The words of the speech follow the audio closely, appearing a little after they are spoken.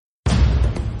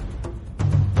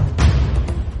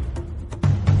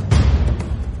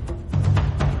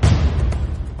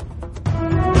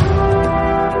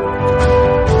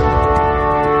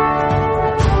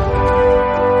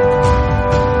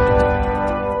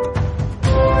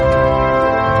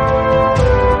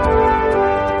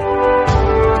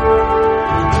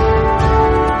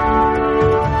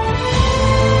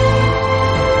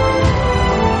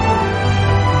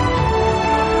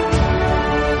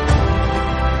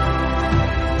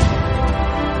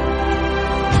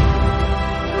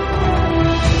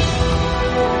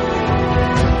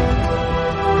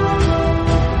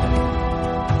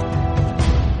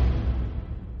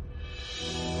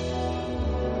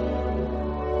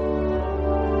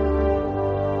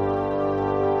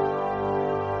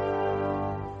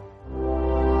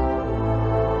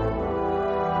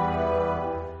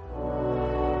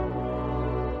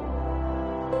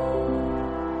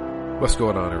What's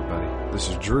going on, everybody? This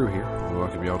is Drew here. I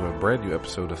welcome you all to a brand new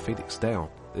episode of Phoenix Down.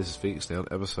 This is Phoenix Down,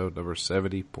 episode number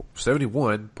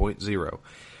 71.0.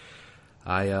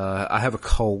 I have a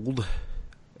cold,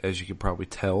 as you can probably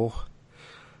tell.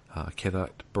 I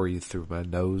cannot breathe through my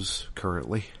nose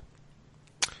currently.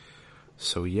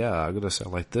 So yeah, I'm going to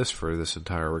sound like this for this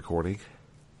entire recording.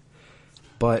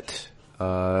 But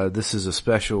this is a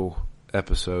special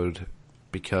episode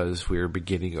because we are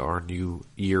beginning our new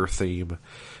year theme,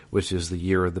 which is the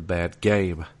year of the bad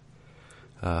game.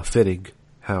 Fitting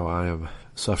how I am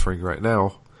suffering right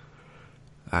now,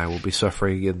 I will be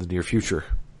suffering in the near future.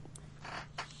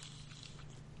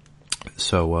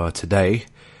 So today,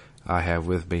 I have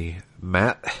with me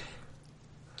Matt.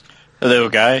 Hello,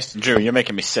 guys. Drew, you're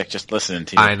making me sick just listening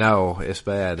to you. I know, it's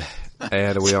bad.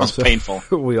 And we also painful.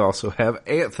 We also have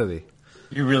Anthony.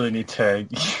 You really need to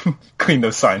clean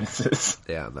those sinuses.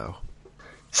 Yeah, no.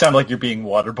 Sound like you're being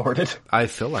waterboarded. I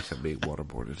feel like I'm being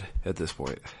waterboarded at this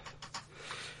point.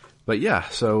 But yeah,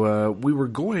 so we were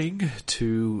going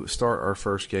to start our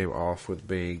first game off with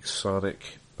being Sonic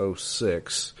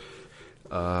 06.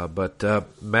 But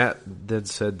Matt then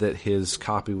said that his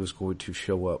copy was going to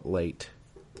show up late.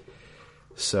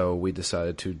 So we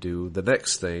decided to do the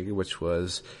next thing, which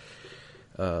was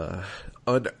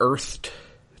Unearthed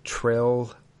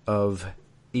Trail of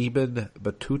Ibn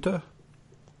Battuta.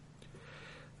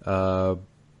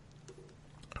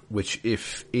 Which,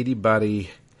 if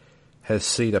anybody has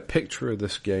seen a picture of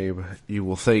this game, you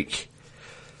will think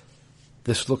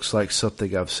this looks like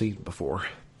something I've seen before.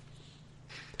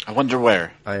 I wonder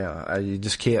where. You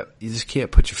just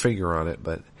can't put your finger on it,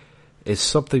 but it's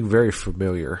something very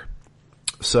familiar.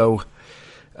 So,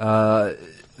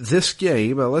 this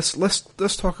game,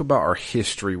 let's talk about our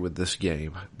history with this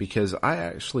game, because I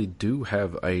actually do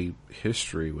have a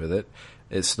history with it.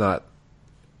 It's not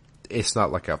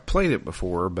like I've played it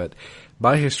before, but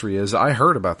my history is I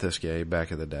heard about this game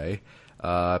back in the day.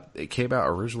 It came out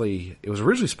originally, it was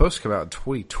originally supposed to come out in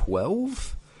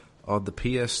 2012 on the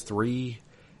PS3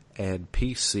 and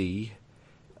PC,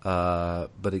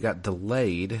 but it got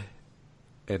delayed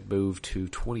and moved to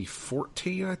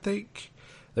 2014, I think.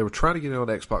 They were trying to get it on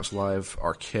Xbox Live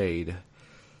Arcade,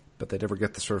 but they never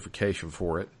got the certification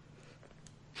for it.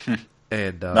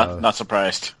 And not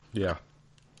surprised. Yeah.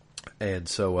 And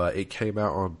so it came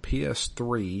out on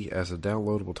PS3 as a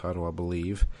downloadable title, I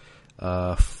believe.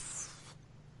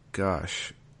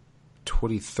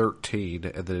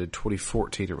 2013, and then in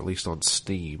 2014 it released on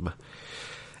Steam.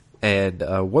 And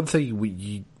one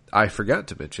thing I forgot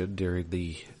to mention during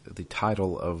the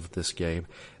title of this game,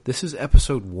 this is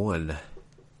episode 1.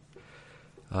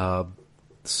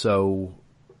 So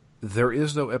there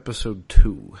is no episode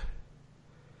 2.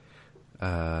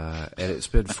 And it's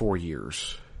been 4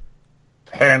 years.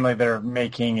 Apparently they're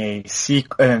making a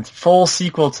full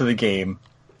sequel to the game.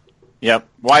 Yep.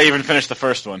 Why even finish the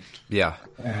first one? Yeah.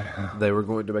 They were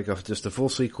going to make just a full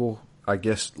sequel, I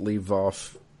guess, leave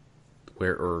off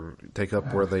or take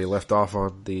up where they left off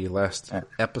on the last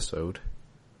episode.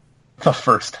 The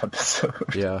first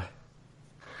episode. Yeah.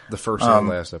 The first and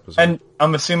last episode. And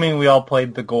I'm assuming we all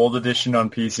played the gold edition on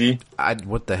PC.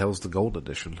 What the hell's the gold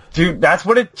edition? Dude, that's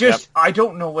what it just... Yep. I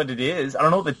don't know what it is. I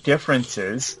don't know what the difference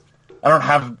is. I don't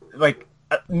have,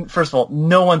 first of all,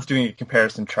 no one's doing a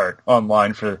comparison chart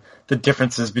online for the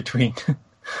differences between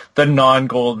the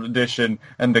non-gold edition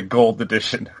and the gold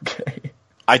edition, okay?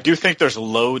 I do think there's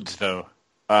loads, though.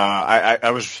 I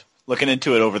was looking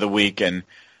into it over the week, and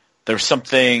there's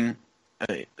something,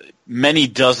 many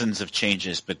dozens of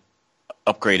changes, but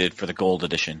upgraded for the gold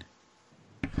edition.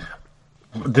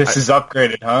 This is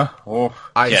upgraded, huh? Oh.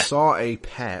 I saw a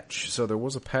patch. So there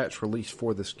was a patch released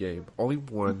for this game. Only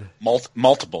one.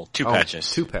 Multiple. Two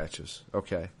patches. 2 patches.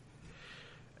 Okay.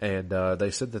 And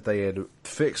they said that they had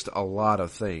fixed a lot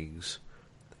of things.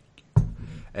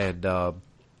 And,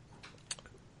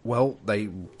 well, they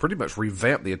pretty much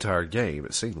revamped the entire game,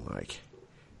 it seemed like,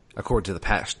 according to the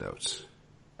patch notes.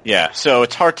 Yeah, so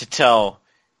it's hard to tell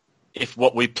if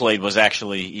what we played was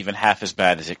actually even half as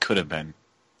bad as it could have been.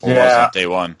 Or was on day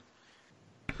one.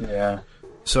 Yeah.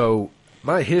 So,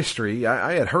 my history,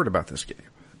 I had heard about this game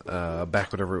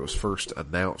back whenever it was first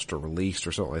announced or released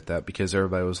or something like that, because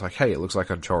everybody was like, hey, it looks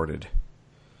like Uncharted.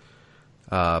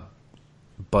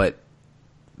 But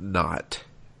not.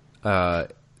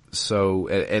 So,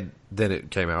 and then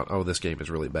it came out, oh, this game is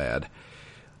really bad.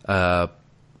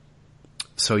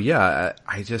 So yeah,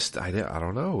 I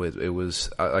don't know. It was,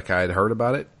 like I had heard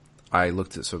about it. I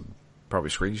looked at some,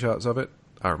 probably screenshots of it.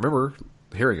 I remember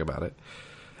hearing about it.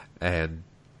 And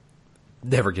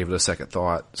never gave it a second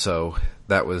thought. So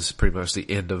that was pretty much the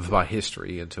end of my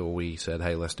history until we said,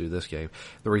 hey, let's do this game.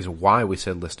 The reason why we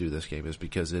said let's do this game is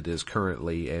because it is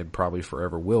currently and probably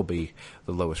forever will be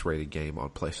the lowest rated game on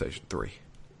PlayStation 3.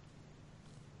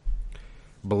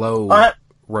 Below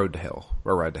Road to Hell,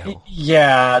 or Ride to Hell.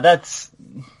 Yeah,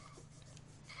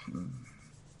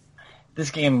 this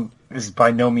game is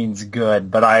by no means good,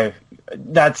 but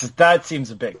that seems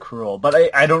a bit cruel.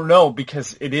 But I don't know,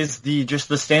 because it is just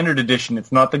the standard edition.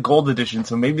 It's not the gold edition,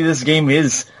 so maybe this game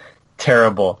is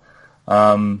terrible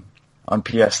on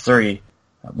PS3.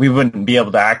 We wouldn't be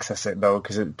able to access it, though,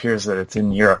 because it appears that it's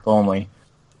in Europe only.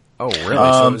 Oh, really?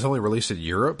 So it's only released in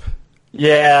Europe?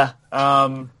 Yeah,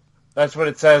 that's what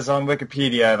it says on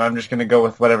Wikipedia, and I'm just going to go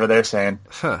with whatever they're saying.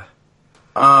 Huh.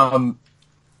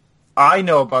 I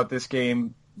know about this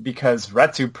game because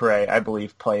Retsupure, I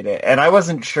believe, played it. And I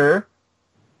wasn't sure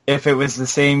if it was the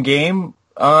same game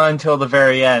until the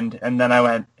very end. And then I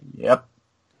went, yep,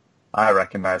 I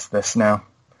recognize this now.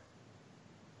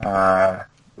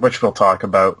 Which we'll talk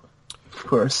about, of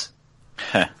course.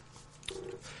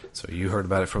 So you heard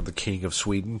about it from the King of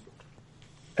Sweden?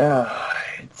 Let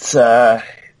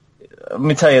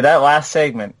me tell you, that last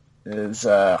segment is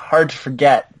hard to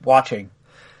forget watching.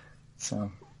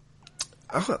 So,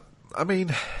 I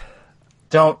mean,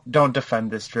 don't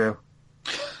defend this, Drew.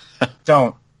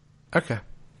 Don't. Okay.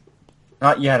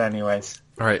 Not yet, anyways.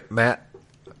 All right, Matt.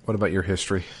 What about your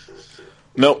history?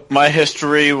 Nope, my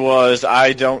history was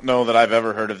I don't know that I've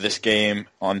ever heard of this game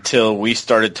until we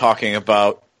started talking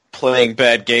about playing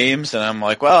bad games, and I'm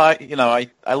like, well,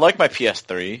 I like my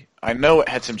PS3. I know it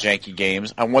had some janky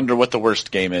games. I wonder what the worst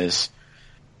game is.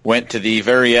 Went to the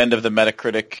very end of the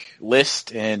Metacritic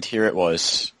list, and here it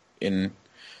was,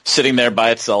 sitting there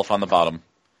by itself on the bottom.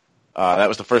 That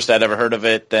was the first I'd ever heard of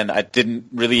it. Then I didn't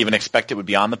really even expect it would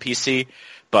be on the PC,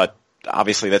 but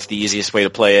obviously that's the easiest way to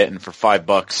play it, and for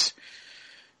 $5,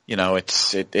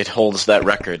 it holds that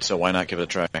record, so why not give it a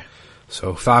try?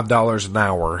 So $5 an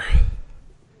hour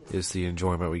is the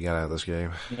enjoyment we got out of this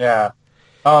game. Yeah.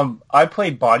 I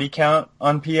played Body Count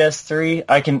on PS3.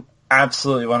 I can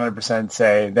absolutely 100%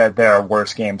 say that there are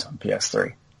worse games on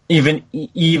PS3.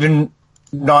 Even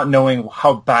not knowing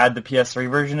how bad the PS3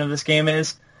 version of this game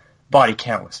is, Body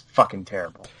Count was fucking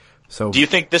terrible. So, do you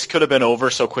think this could have been over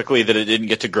so quickly that it didn't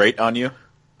get to grate on you?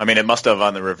 I mean, it must have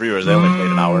on the reviewers. They only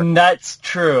played an hour. That's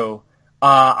true.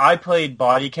 I played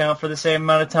Body Count for the same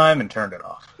amount of time and turned it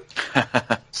off.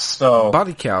 So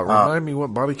Body Count. Remind me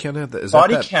what Body Count is. Is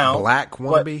Body that Count, Black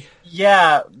wannabe?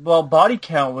 Yeah. Well, Body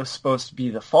Count was supposed to be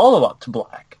the follow-up to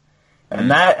Black,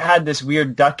 and that had this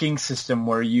weird ducking system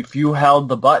where if you held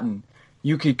the button,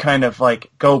 you could kind of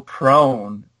go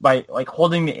prone by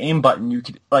holding the aim button. You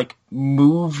could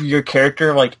move your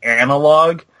character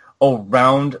analog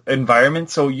around environment,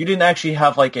 so you didn't actually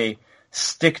have a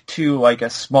stick to a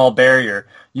small barrier.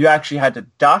 You actually had to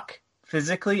duck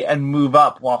physically and move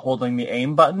up while holding the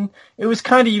aim button. It was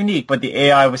kind of unique, but the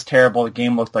AI was terrible. The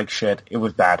game looked like shit. It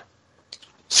was bad.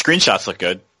 Screenshots look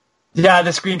good. Yeah, the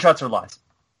screenshots are lies.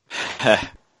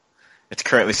 It's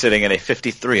currently sitting at a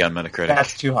 53 on Metacritic.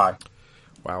 That's too high.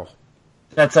 Wow.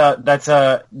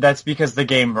 That's because the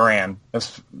game ran.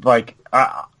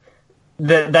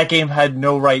 That game had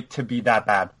no right to be that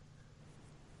bad.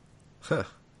 Huh.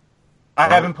 I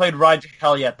haven't played Ride to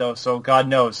Hell yet, though, so God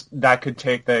knows that could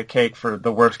take the cake for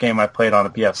the worst game I played on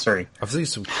a PS3. I've seen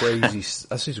some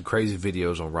crazy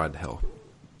videos on Ride to Hell.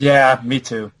 Yeah, me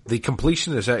too. The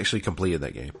completion is actually completed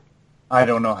that game. I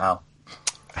don't know how.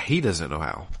 He doesn't know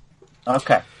how.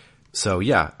 Okay. So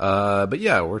yeah, but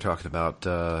yeah, we're talking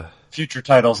about future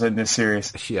titles in this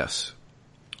series. Yes.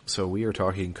 So we are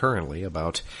talking currently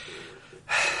about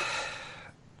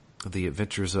the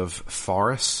adventures of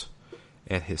Faris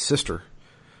and his sister,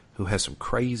 who has some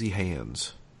crazy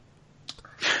hands.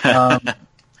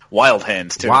 Wild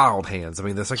hands, too. Wild hands. I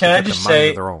mean, that's like Can I they just got a mind say,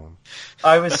 of their own.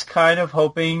 I was kind of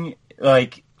hoping,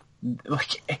 that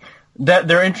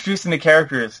they're introducing the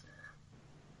characters.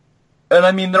 And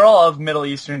I mean, they're all of Middle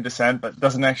Eastern descent, but it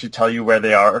doesn't actually tell you where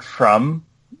they are from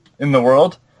in the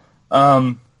world.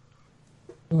 All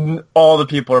the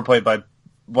people are played by,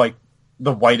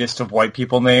 the whitest of white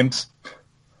people names.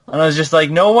 And I was just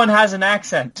like, no one has an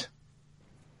accent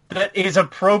that is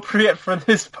appropriate for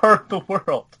this part of the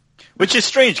world. Which is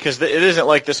strange, because it isn't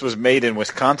like this was made in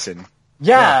Wisconsin.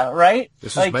 Yeah, right?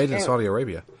 This is made in Saudi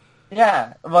Arabia.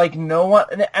 Yeah, no one...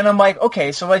 And I'm like,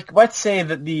 okay, so, let's say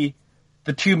that the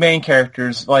two main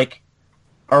characters,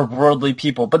 are worldly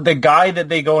people, but the guy that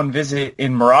they go and visit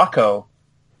in Morocco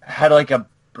had, a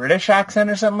British accent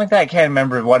or something like that. I can't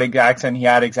remember what accent he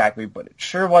had exactly, but it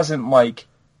sure wasn't,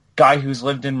 guy who's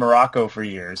lived in Morocco for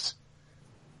years.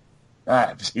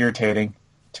 it was irritating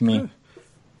to me.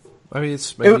 I mean,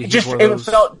 it's maybe It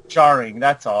felt jarring.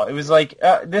 That's all. It was like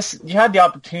this. You had the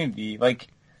opportunity. Like,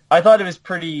 I thought it was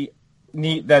pretty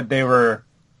neat that they were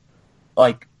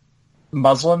like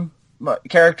Muslim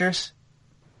characters.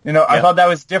 You know, I thought that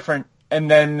was different. And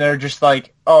then they're just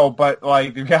like, oh, but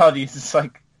like the reality is, it's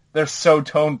like they're so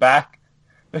toned back.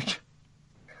 Like,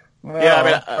 well,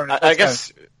 yeah, I mean, I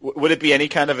guess would it be any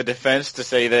kind of a defense to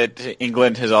say that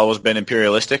England has always been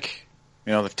imperialistic?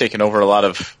 You know, they've taken over a lot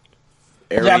of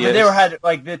areas. Yeah, but they had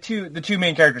like the two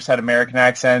main characters had American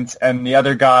accents, and the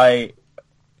other guy.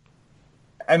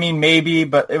 I mean, maybe,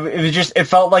 but it was just, it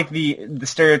felt like the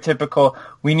stereotypical,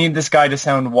 we need this guy to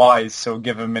sound wise, so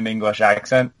give him an English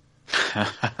accent.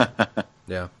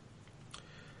 Yeah.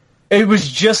 It was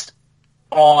just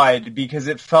odd because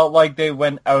it felt like they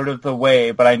went out of the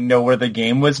way, but I know where the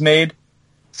game was made.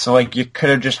 So, like, you could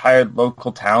have just hired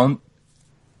local talent.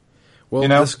 Well, you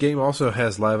know? This game also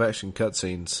has live-action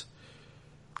cutscenes.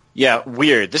 Yeah,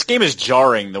 weird. This game is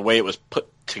jarring the way it was put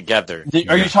together.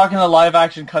 Are you talking the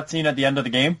live-action cutscene at the end of the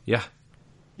game? Yeah.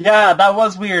 Yeah, that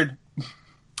was weird.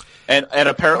 And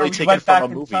apparently taken from a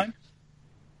movie. Time?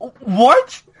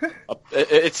 What?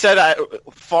 It said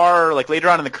later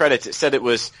on in the credits, it said it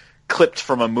was clipped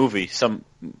from a movie, some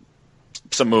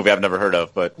movie I've never heard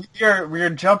of. But we're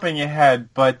jumping ahead,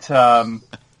 but we're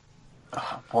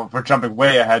jumping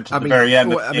way ahead to the very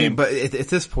end. Well, I mean, but at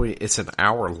this point, it's an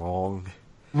hour long.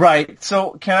 Right.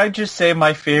 So, can I just say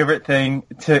my favorite thing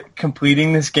to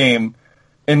completing this game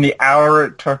in the hour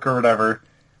it took or whatever?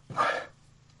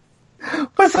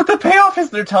 Was that the payoff is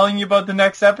they're telling you about the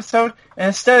next episode, and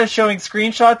instead of showing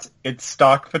screenshots, it's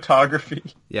stock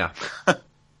photography. Yeah.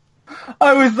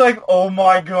 I was like, oh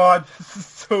my god, this is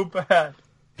so bad.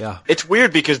 Yeah. It's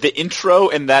weird because the intro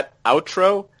and that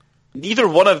outro, neither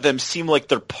one of them seem like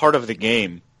they're part of the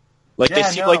game. Like, they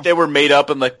seem like they were made up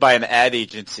and like by an ad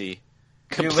agency.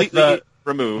 Completely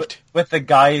removed. With the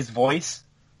guy's voice.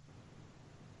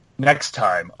 Next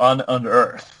time on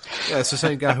Unearth. Yeah, it's the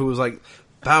same guy who was like,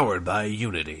 powered by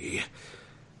Unity.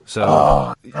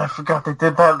 So, I forgot they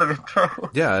did that in the intro.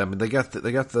 Yeah, I mean, they got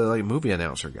the like movie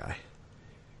announcer guy.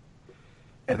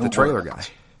 The trailer guy.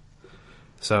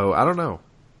 So, I don't know.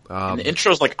 And the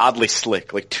intro's like oddly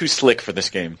slick, like too slick for this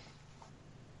game.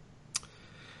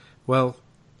 Well,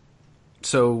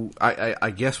 so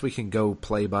I guess we can go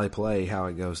play by play how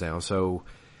it goes down. So,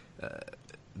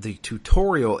 the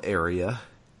tutorial area.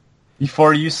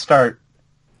 Before you start,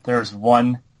 there's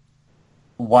one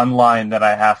line that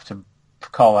I have to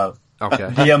call out.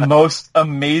 Okay. The most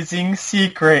amazing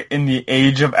secret in the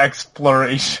age of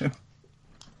exploration.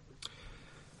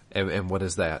 And what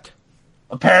is that?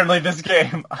 Apparently this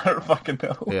game. I don't fucking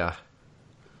know. Yeah.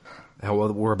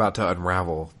 Well, we're about to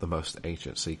unravel the most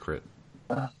ancient secret.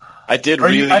 I did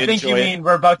really enjoy it. I think you mean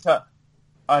we're about to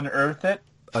unearth it?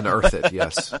 Unearth it,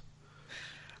 yes.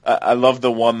 I love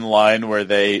the one line where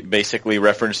they basically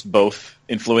referenced both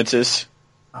influences.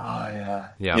 Oh, yeah.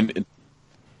 Yeah.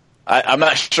 I'm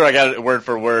not sure I got it word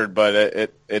for word, but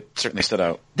it certainly stood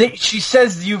out. She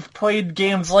says you've played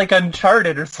games like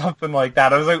Uncharted or something like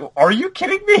that. I was like, are you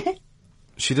kidding me?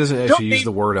 She doesn't actually use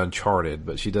the word Uncharted,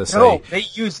 but she does say... No, they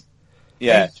used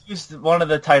one of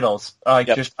the titles,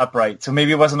 just upright. So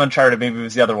maybe it wasn't Uncharted, maybe it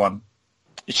was the other one.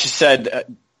 She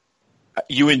said,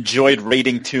 you enjoyed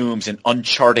raiding tombs and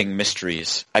uncharting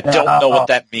mysteries. I don't know what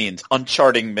that means.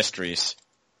 Uncharting mysteries.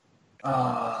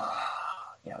 Yeah,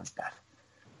 it was bad.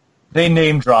 They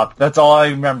name dropped. That's all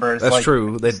I remember. That's like,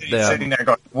 true. They sitting there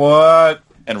going, what?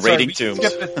 And raiding tombs.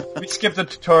 We skipped the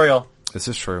tutorial. This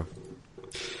is true.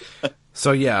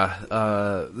 So yeah,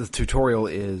 the tutorial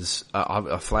is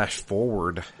a flash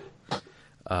forward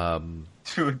to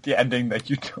the ending that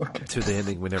you don't get. To the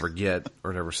ending we never get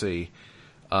or never see.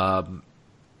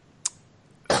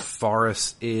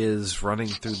 Forrest is running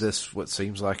through this what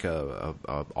seems like a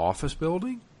office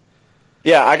building.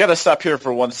 Yeah, I gotta stop here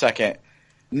for 1 second.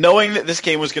 Knowing that this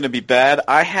game was going to be bad,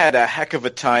 I had a heck of a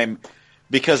time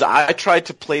because I tried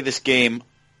to play this game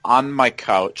on my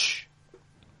couch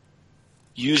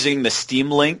using the Steam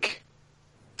Link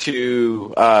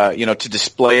to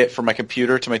display it from my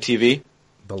computer to my TV.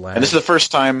 The lag. And this is the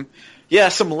first time,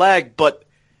 some lag, but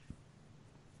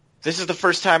this is the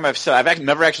first time I've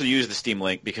never actually used the Steam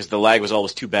Link because the lag was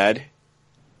always too bad.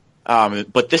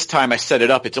 But this time I set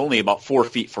it up, it's only about 4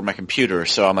 feet from my computer,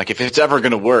 so I'm like, if it's ever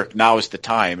going to work, now is the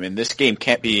time, and this game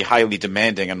can't be highly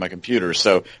demanding on my computer,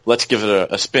 so let's give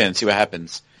it a spin, see what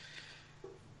happens.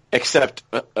 Except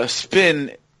a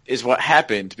spin is what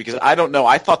happened, because I don't know,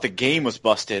 I thought the game was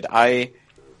busted. I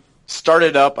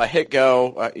started up, I hit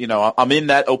go, I'm in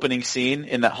that opening scene,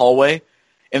 in that hallway,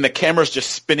 and the camera's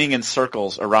just spinning in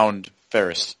circles around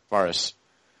Varys.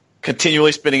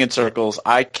 Continually spinning in circles.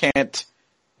 I can't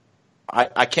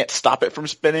stop it from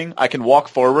spinning. I can walk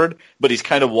forward, but he's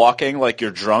kind of walking like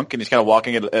you're drunk, and he's kind of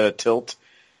walking at a tilt.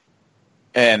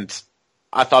 And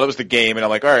I thought it was the game, and I'm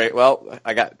like, all right, well,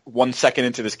 I got 1 second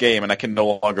into this game, and I can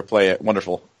no longer play it.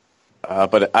 Wonderful.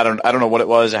 But I don't know what it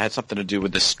was. It had something to do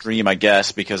with the stream, I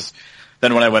guess, because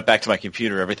then when I went back to my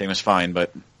computer, everything was fine.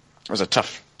 But it was a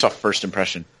tough first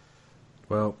impression.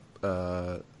 Well,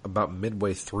 about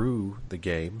midway through the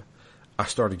game, I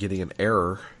started getting an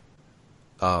error.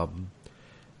 I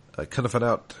kind of found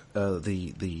out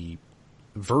the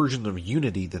version of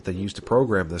Unity that they use to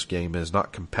program this game is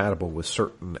not compatible with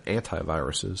certain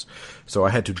antiviruses. So I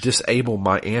had to disable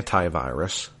my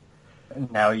antivirus.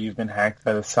 Now you've been hacked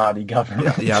by the Saudi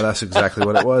government. Yeah, that's exactly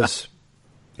what it was.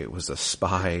 It was a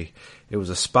spy. It was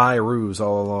a spy ruse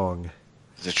all along.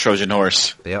 It's a Trojan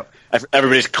horse. Yep.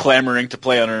 Everybody's clamoring to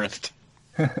play Unearthed.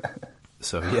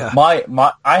 So yeah.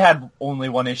 I had only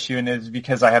one issue, and it was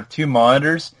because I have two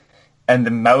monitors, and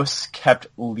the mouse kept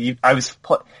leaving.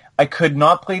 I could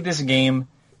not play this game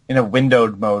in a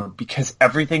windowed mode because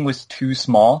everything was too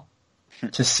small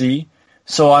to see.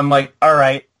 So I'm like, all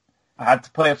right, I had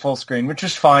to play it full screen, which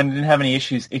was fine. I didn't have any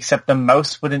issues, except the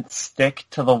mouse wouldn't stick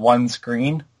to the one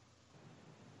screen.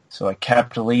 So I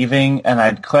kept leaving, and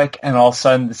I'd click, and all of a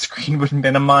sudden the screen would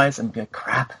minimize, and be like,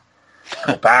 crap.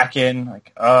 Go back in,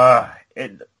 like,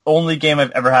 only game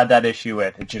I've ever had that issue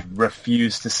with. It just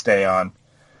refused to stay on.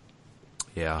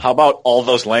 Yeah. How about all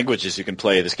those languages you can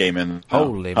play this game in?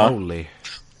 Holy moly.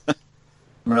 I'm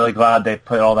really glad they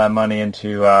put all that money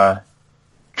into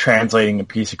translating a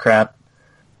piece of crap.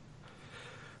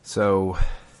 So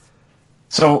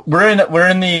we're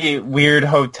in the weird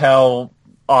hotel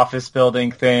office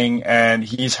building thing, and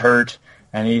he's hurt,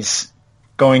 and he's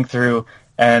going through,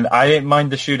 and I didn't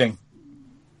mind the shooting.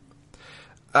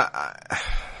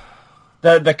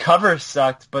 The cover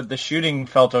sucked, but the shooting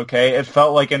felt okay. It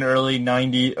felt like an early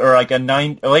 90s, or like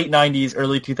late 90s,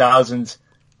 early 2000s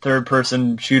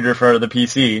third-person shooter for the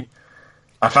PC.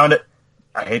 I found it,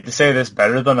 I hate to say this,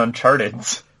 better than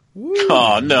Uncharted's.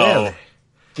 Oh, no. Really?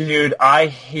 Dude, I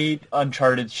hate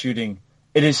Uncharted shooting.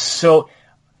 It is so...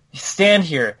 Stand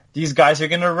here. These guys are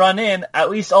going to run in. At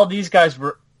least all these guys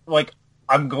were, like...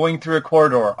 I'm going through a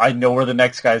corridor. I know where the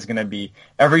next guy's going to be.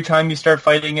 Every time you start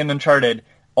fighting in Uncharted,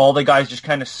 all the guys just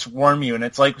kind of swarm you, and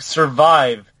it's like,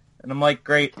 survive. And I'm like,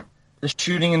 great. The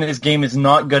shooting in this game is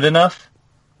not good enough.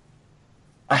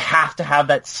 I have to have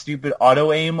that stupid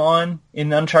auto-aim on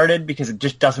in Uncharted because it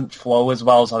just doesn't flow as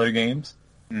well as other games.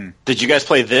 Did you guys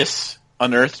play this,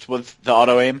 Unearthed, with the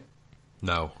auto-aim?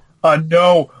 no.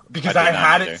 No, because I I did not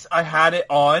had either. it. I had it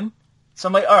on. So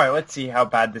I'm like, all right, let's see how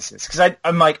bad this is. Because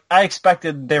I'm like, I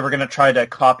expected they were going to try to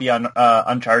copy on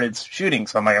Uncharted's shooting.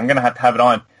 So I'm like, I'm going to have it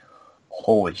on.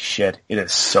 Holy shit, it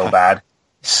is so bad.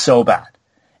 So bad.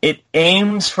 It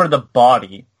aims for the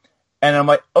body. And I'm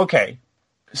like, okay,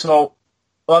 so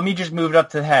let me just move it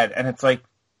up to the head. And it's like,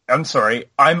 I'm sorry,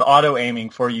 I'm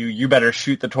auto-aiming for you. You better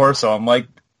shoot the torso. I'm like,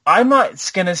 I'm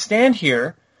not going to stand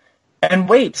here and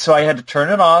wait. So I had to turn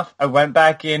it off. I went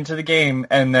back into the game,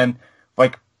 and then,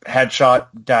 like, headshot,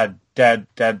 dead.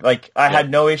 Like, I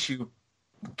had no issue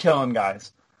killing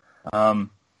guys.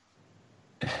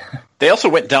 They also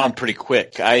went down pretty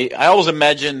quick. I always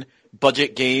imagine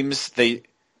budget games, they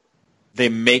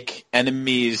make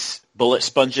enemies bullet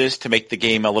sponges to make the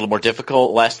game a little more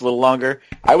difficult, last a little longer.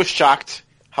 I was shocked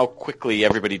how quickly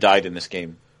everybody died in this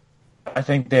game. I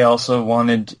think they also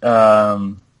wanted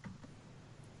I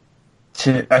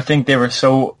think they were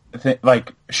so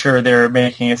sure they were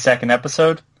making a second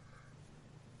episode.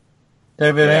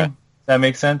 Everything. Yeah. Does that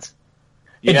make sense?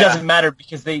 It doesn't matter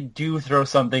because they do throw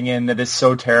something in that is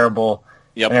so terrible.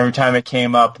 Yep. And every time it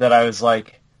came up, that I was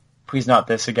like, please not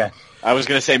this again. I was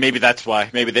going to say maybe that's why.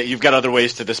 Maybe that you've got other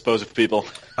ways to dispose of people.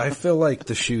 I feel like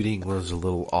the shooting was a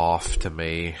little off to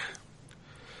me.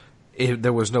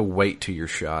 There was no weight to your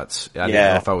shots. I didn't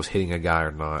know if I was hitting a guy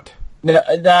or not.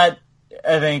 That,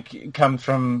 I think, comes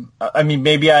from... I mean,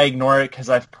 maybe I ignore it because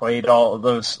I've played all of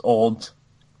those old,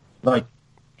 early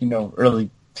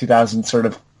 2000s sort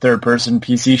of third-person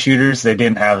PC shooters. They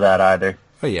didn't have that either.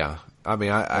 Oh, yeah. I mean,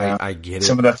 I get it.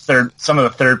 Some of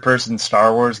the third-person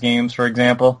Star Wars games, for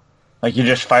example, like you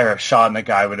just fire a shot and the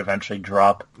guy would eventually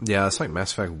drop. Yeah, it's like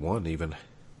Mass Effect 1 even.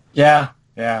 Yeah.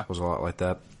 It was a lot like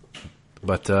that.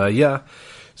 But, yeah.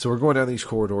 So we're going down these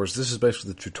corridors. This is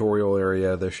basically the tutorial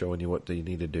area. They're showing you what you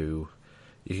need to do.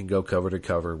 You can go cover to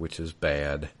cover, which is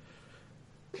bad.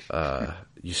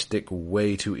 You stick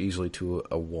way too easily to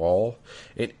a wall.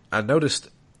 I noticed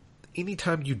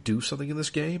anytime you do something in this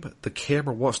game, the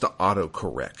camera wants to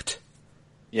autocorrect.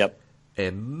 Yep.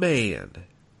 And man,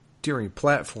 during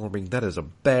platforming, that is a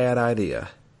bad idea.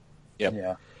 Yep.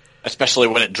 Yeah. Especially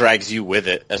when it drags you with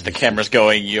it. As the camera's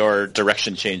going, your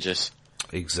direction changes.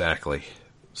 Exactly.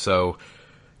 So,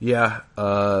 yeah,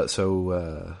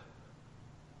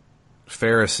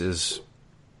 Ferris is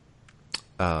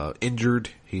injured.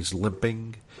 He's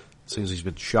limping. Seems he's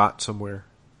been shot somewhere.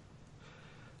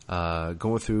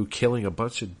 Going through, killing a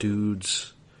bunch of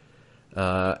dudes.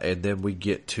 And then we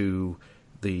get to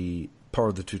the part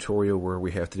of the tutorial where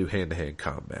we have to do hand-to-hand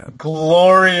combat.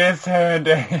 Glorious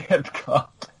hand-to-hand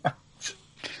combat.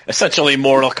 Essentially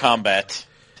Mortal Kombat.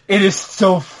 It is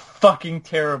so fucking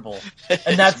terrible.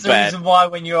 And that's the bad. reason why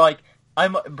when you're like,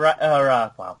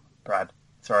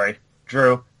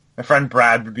 Drew. My friend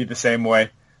Brad would be the same way.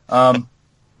 When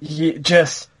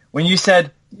you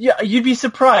said, yeah, you'd be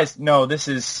surprised. No, this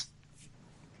is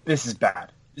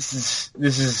bad. This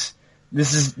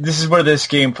is where this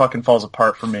game fucking falls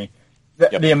apart for me.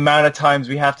 The amount of times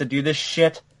we have to do this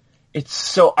shit, it's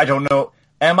so, I don't know.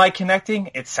 Am I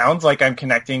connecting? It sounds like I'm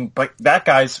connecting, but that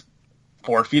guy's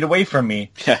 4 feet away from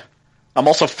me. Yeah. I'm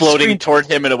also floating toward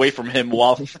him and away from him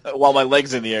while my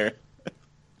leg's in the air.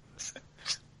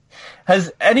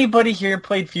 Has anybody here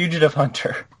played Fugitive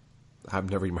Hunter? I've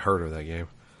never even heard of that game.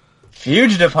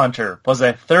 Fugitive Hunter was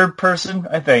a third person,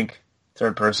 I think.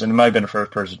 Third person. It might have been a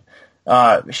first person.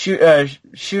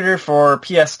 Shooter for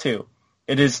PS2.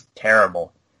 It is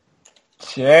terrible.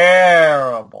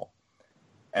 Terrible.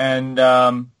 And,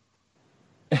 but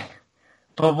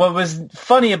what was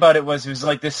funny about it was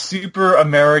like this super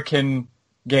American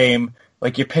game.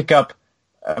 Like you pick up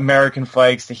American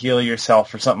flags to heal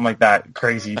yourself or something like that.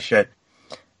 Crazy shit.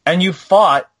 And you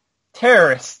fought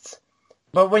terrorists.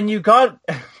 But when you got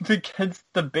against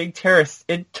the big terrorists,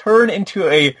 it turned into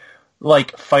a,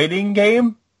 like, fighting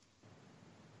game.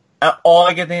 All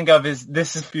I can think of is,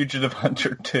 this is Fugitive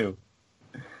Hunter 2.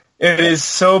 It is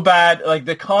so bad. Like,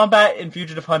 the combat in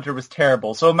Fugitive Hunter was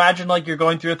terrible. So imagine, like, you're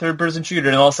going through a third-person shooter,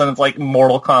 and all of a sudden it's like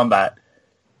Mortal Kombat.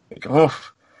 Like,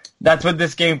 oof. That's what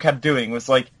this game kept doing, was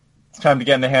like, it's time to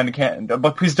get in the hand-to-hand.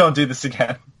 But please don't do this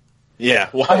again. Yeah,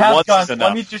 I have once guns. is enough.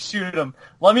 Let me just shoot him.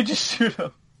 Let me just shoot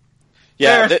him.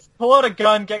 Yeah, Ferris, pull out a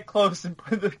gun, get close, and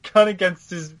put the gun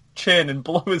against his chin and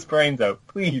blow his brains out,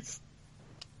 please.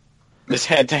 This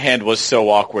hand-to-hand was so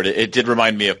awkward. It did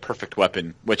remind me of Perfect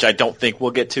Weapon, which I don't think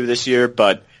we'll get to this year,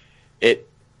 but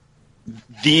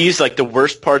these, like, the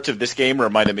worst parts of this game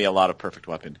reminded me a lot of Perfect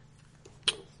Weapon.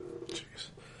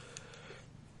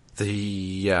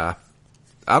 Jeez.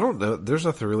 I don't know. There's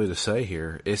nothing really to say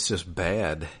here. It's just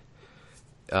bad.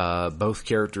 Both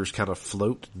characters kind of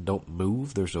float and don't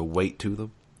move. There's a weight to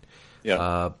them.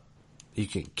 Yeah. You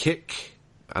can kick.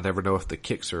 I never know if the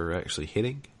kicks are actually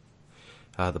hitting.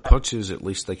 The punches, at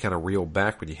least they kind of reel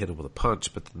back when you hit them with a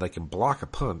punch, but they can block a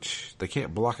punch. They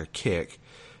can't block a kick.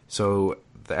 So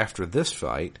after this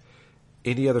fight,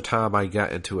 any other time I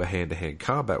got into a hand-to-hand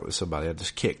combat with somebody, I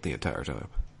just kicked the entire time.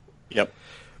 Yep.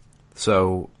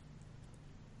 So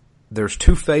there's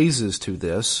 2 phases to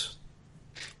this.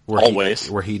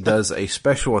 Where he does a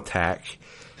special attack,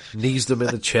 knees them in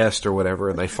the chest or whatever,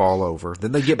 and they fall over.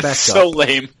 Then they get back up. So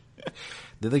lame.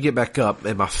 Then they get back up,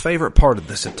 and my favorite part of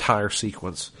this entire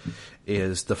sequence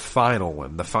is the final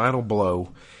one, the final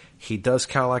blow. He does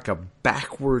kind of like a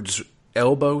backwards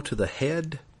elbow to the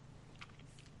head,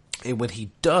 and when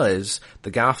he does,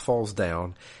 the guy falls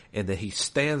down, and then he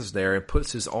stands there and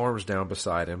puts his arms down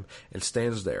beside him and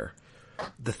stands there.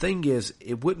 The thing is,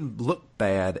 it wouldn't look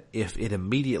bad if it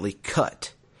immediately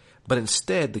cut. But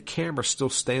instead, the camera still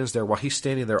stands there while he's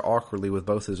standing there awkwardly with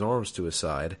both his arms to his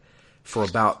side for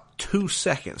about 2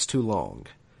 seconds too long.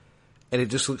 And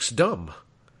it just looks dumb.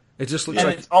 It just looks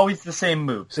like... it's always the same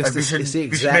moves. It's the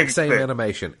exact same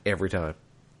animation every time.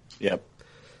 Yep.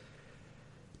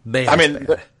 Man, I mean,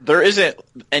 there isn't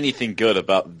anything good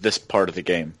about this part of the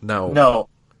game. No.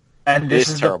 And this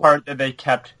is terrible. the part that they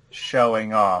kept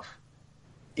showing off.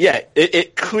 Yeah,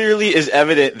 it clearly is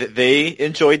evident that they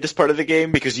enjoyed this part of the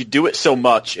game because you do it so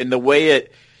much, and the way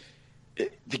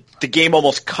the game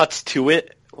almost cuts to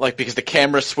it, like because the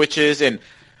camera switches. And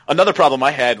another problem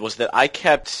I had was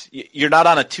that you're not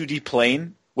on a 2D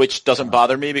plane, which doesn't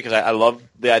bother me because I love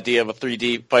the idea of a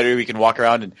 3D fighter where you can walk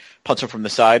around and punch him from the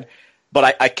side.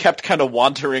 But I kept kind of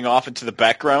wandering off into the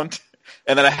background,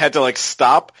 and then I had to like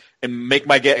stop and make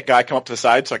my guy come up to the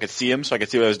side so I could see him, so I could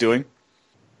see what I was doing.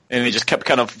 And he just kept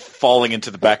kind of falling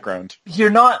into the background. You're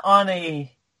not on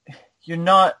a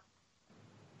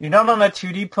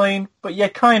 2D plane, but you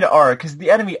kind of are, because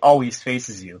the enemy always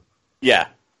faces you. Yeah.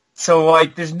 So,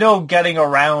 like, there's no getting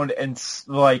around and,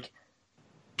 like,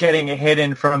 getting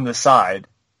hidden from the side.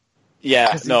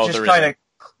 Yeah, no, just there kind isn't.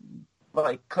 of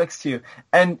like clicks to you.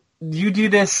 And you do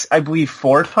this, I believe,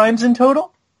 4 times in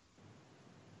total.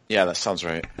 Yeah, that sounds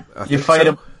right. You fight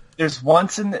him. There's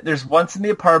once in the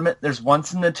apartment. There's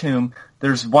once in the tomb.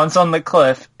 There's once on the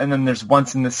cliff, and then there's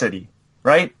once in the city.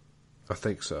 Right? I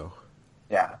think so.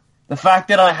 Yeah. The fact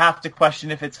that I have to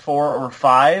question if it's 4 or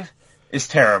 5 is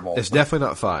terrible. It's definitely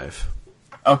not 5.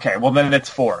 Okay, well then it's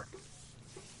 4.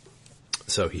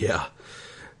 So yeah,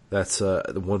 that's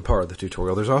the one part of the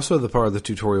tutorial. There's also the part of the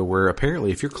tutorial where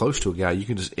apparently if you're close to a guy, you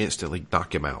can just instantly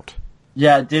knock him out.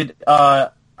 Yeah, does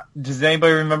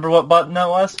anybody remember what button that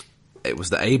was? It was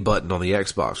the A button on the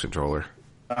Xbox controller.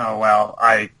 Oh, well,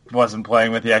 I wasn't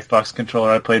playing with the Xbox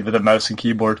controller. I played with a mouse and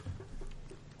keyboard.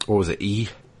 What was it, E?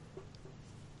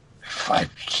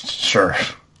 Sure.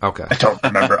 Okay. I don't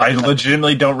remember. I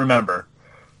legitimately don't remember.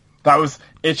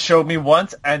 It showed me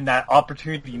once, and that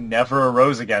opportunity never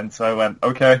arose again, so I went,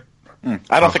 okay.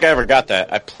 I don't think I ever got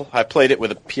that. I played it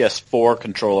with a PS4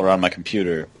 controller on my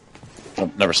computer.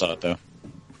 Never saw it, though.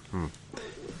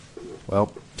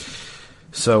 Well,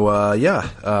 so,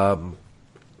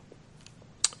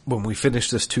 when we finish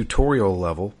this tutorial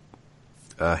level,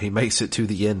 he makes it to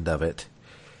the end of it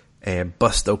and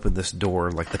busts open this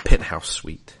door like the penthouse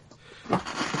suite.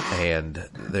 And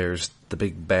there's the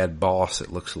big bad boss,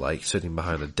 it looks like, sitting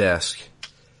behind a desk.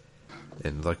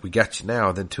 And like, we got you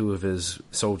now. Then 2 of his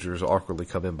soldiers awkwardly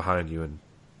come in behind you and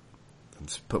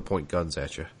point guns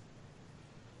at you.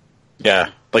 Yeah,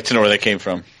 I'd like to know where they came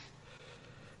from.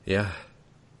 Yeah.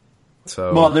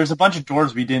 So. Well, there's a bunch of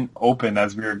doors we didn't open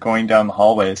as we were going down the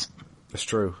hallways. That's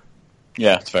true.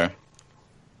 Yeah, it's fair.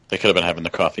 They could have been having the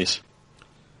coffees.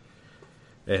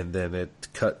 And then it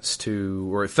cuts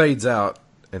to, or it fades out,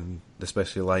 and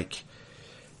especially like,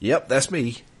 yep, that's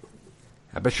me.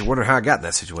 I bet you're wondering how I got in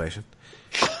that situation.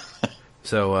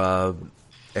 So,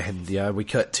 and yeah, we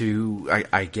cut to,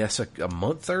 I guess, a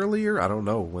month earlier? I don't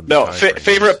know when. No,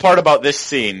 favorite part about this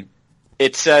scene,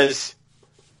 it says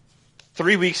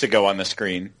 3 weeks ago on the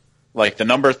screen, like the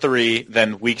number 3,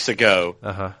 then weeks ago.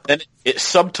 Uh-huh. Then it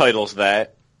subtitles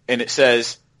that, and it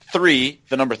says 3,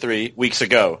 the number 3, weeks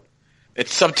ago.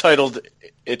 It's subtitled,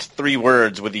 it's 3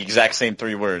 words with the exact same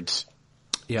 3 words.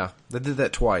 Yeah, they did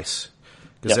that twice.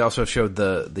 Because they also showed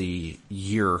the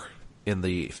year in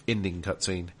the ending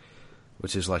cutscene,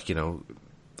 which is like, I don't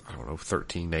know,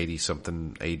 1380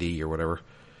 something AD or whatever.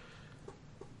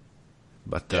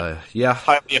 But, yeah.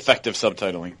 Highly effective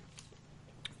subtitling.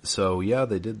 So, yeah,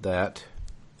 they did that.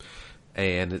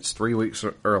 And it's 3 weeks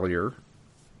earlier.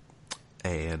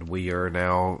 And we are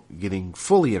now getting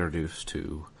fully introduced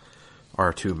to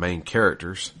our 2 main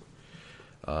characters.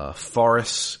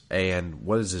 Faris and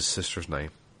what is his sister's name?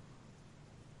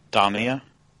 Dania?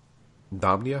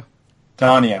 Damnia?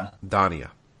 Dania. Dania.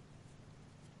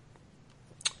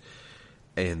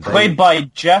 And Played by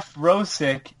Jeff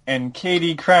Rosick and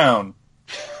Katie Crown.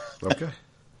 Okay.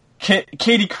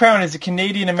 Katie Crown is a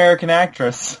Canadian-American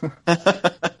actress.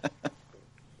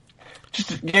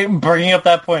 Just bringing up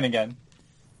that point again.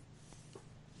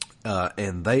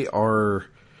 And they are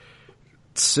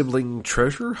sibling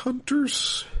treasure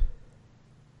hunters?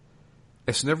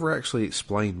 It's never actually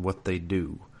explained what they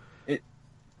do.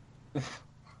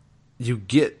 You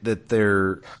get that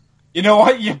they're... You know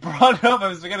what? You brought it up. I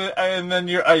was gonna, and then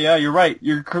you're, yeah, you're right.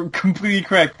 You're completely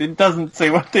correct. It doesn't say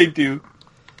what they do.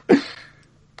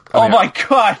 Oh my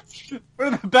god!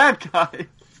 We're the bad guys.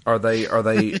 Are they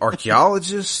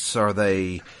archaeologists? Are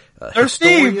they They're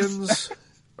historians? thieves.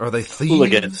 Are they thieves?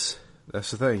 Hooligans.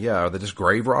 That's the thing. Yeah. Are they just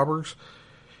grave robbers?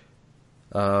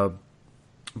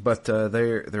 But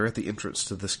they're at the entrance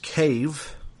to this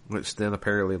cave, which then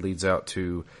apparently leads out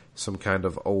to some kind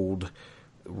of old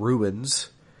ruins,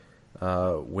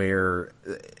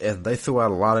 and they threw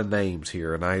out a lot of names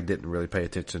here, and I didn't really pay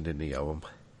attention to any of them.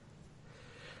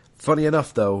 Funny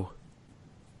enough, though,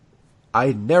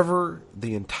 I never,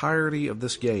 the entirety of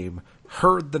this game,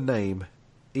 heard the name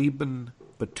Ibn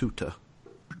Battuta.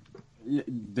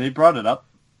 They brought it up.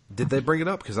 Did they bring it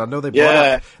up? Because I know they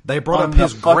brought On up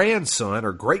his the fuck- grandson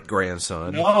or great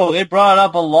grandson. No, they brought it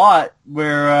up a lot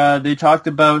where they talked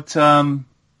about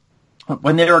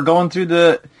when they were going through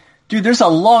the... Dude, there's a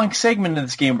long segment in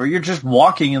this game where you're just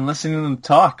walking and listening to them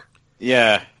talk.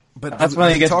 Yeah. But That's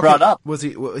when it gets brought up. Was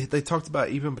he? Well, they talked about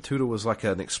Ibn Battuta was like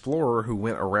an explorer who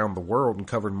went around the world and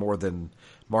covered more than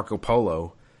Marco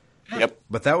Polo. Yep.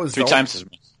 But that was 3 times as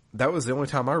much. That was the only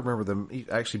time I remember them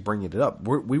actually bringing it up.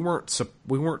 We weren't.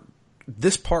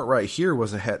 This part right here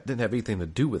didn't have anything to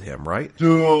do with him, right?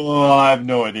 Oh, I have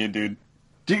no idea, dude.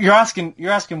 You're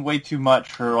asking way too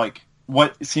much for like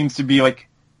what seems to be like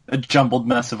a jumbled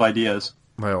mess of ideas.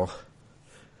 Well,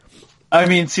 I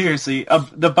mean, seriously,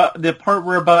 the part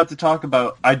we're about to talk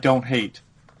about, I don't hate.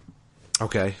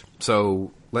 okay,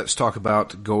 so let's talk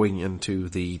about going into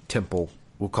the temple.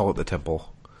 We'll call it the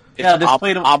temple. It's Yeah, this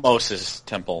played Amos's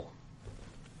temple.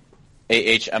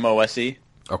 Ahmose.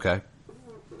 Okay.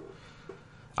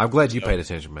 I'm glad you paid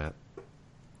attention, Matt.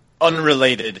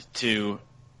 Unrelated to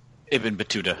Ibn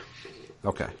Battuta.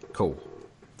 Okay, cool.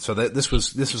 So this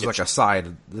was like a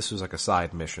side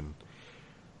mission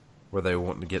where they were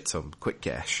wanting to get some quick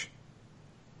cash.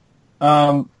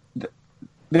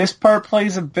 This part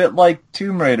plays a bit like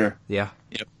Tomb Raider. Yeah.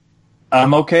 Yep.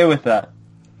 I'm okay with that.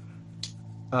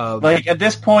 Like At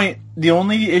this point, the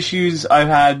only issues I've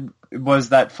had was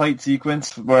that fight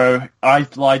sequence where I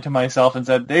lied to myself and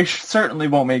said, they certainly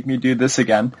won't make me do this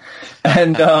again.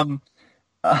 And, the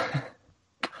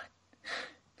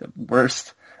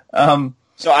worst.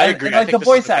 So I agree. And, I like, think the this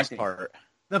is voice the best acting. part.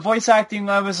 The voice acting,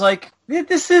 I was like,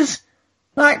 this is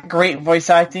not great voice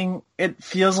acting. It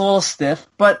feels a little stiff,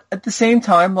 but at the same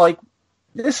time, like,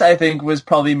 this I think was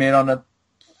probably made on a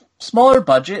smaller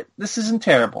budget. This isn't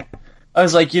terrible. I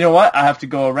was like, you know what? I have to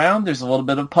go around. There's a little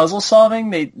bit of puzzle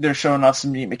solving. They're showing off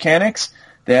some neat mechanics.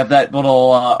 They have that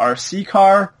little RC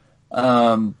car.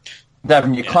 Having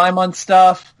you climb on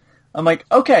stuff. I'm like,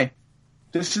 okay,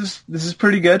 this is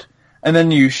pretty good. And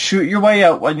then you shoot your way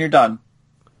out when you're done.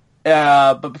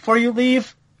 But before you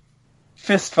leave,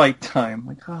 fist fight time.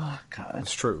 Like, oh god,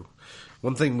 it's true.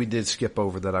 One thing we did skip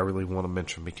over that I really want to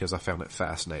mention because I found it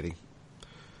fascinating.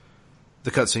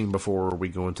 The cutscene before we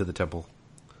go into the temple.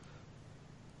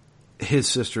 His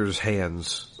sister's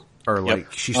hands are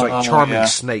like, she's like charming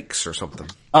snakes or something.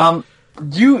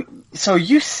 You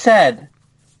said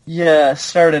you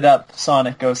started up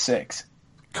Sonic 06.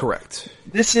 Correct.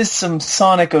 This is some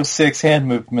Sonic 06 hand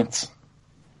movements.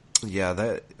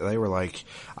 Yeah, they were like,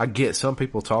 I get some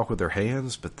people talk with their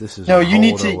hands, but this is no. a You whole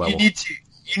need other to. level. You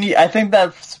need. I think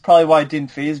that's probably why it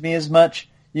didn't faze me as much.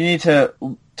 You need to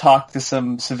talk to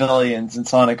some civilians in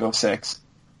Sonic 06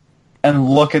 and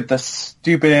look at the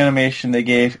stupid animation they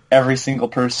gave every single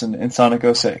person in Sonic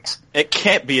 06. It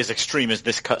can't be as extreme as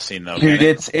this cutscene, though. Dude, can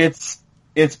it?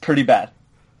 it's pretty bad.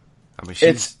 I mean,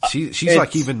 she's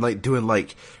like even like doing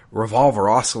like Revolver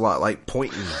Ocelot, like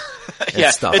pointing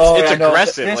and stuff. It's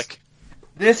aggressive.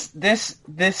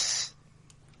 This,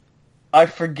 I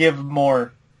forgive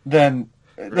more than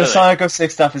the Really? Sonic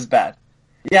 06 stuff is bad.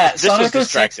 Yeah, This Sonic was 06,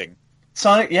 distracting.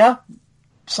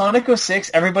 Sonic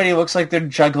 06, everybody looks like they're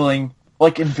juggling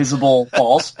like invisible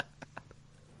balls.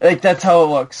 Like that's how it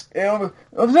looks. And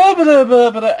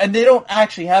they don't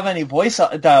actually have any voice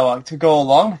dialogue to go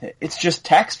along with it. It's just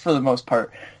text for the most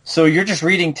part. So you're just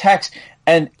reading text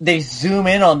and they zoom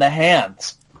in on the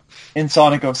hands in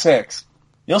Sonic 06.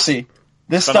 You'll see.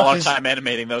 This Spent a stuff long is time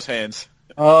animating those hands.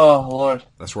 Oh Lord.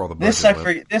 That's where all the budget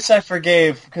went. This I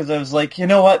forgave because I was like, you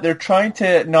know what? They're trying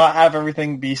to not have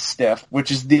everything be stiff, which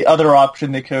is the other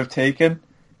option they could have taken,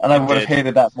 and I would have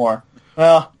hated that more.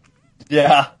 Well,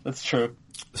 yeah, that's true.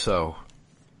 So,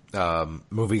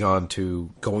 moving on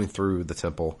to going through the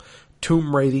temple,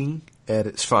 tomb raiding at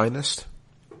its finest.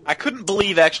 I couldn't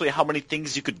believe actually how many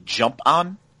things you could jump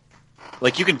on.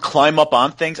 Like you can climb up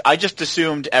on things. I just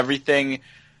assumed everything,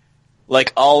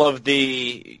 like all of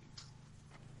the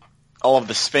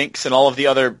Sphinx and all of the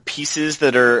other pieces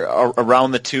that are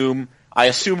around the tomb, I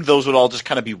assumed those would all just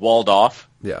kind of be walled off.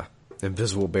 Yeah.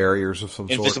 Invisible barriers of some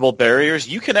sort. Invisible barriers.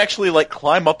 You can actually like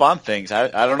climb up on things.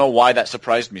 I don't know why that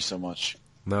surprised me so much.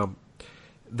 No.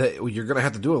 You're going to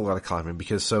have to do a lot of climbing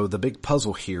because so the big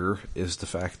puzzle here is the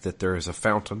fact that there is a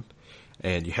fountain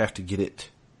and you have to get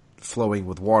it flowing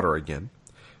with water again.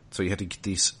 So you have to get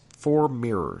these 4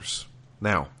 mirrors.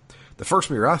 Now, the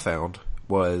first mirror I found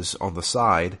was on the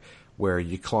side where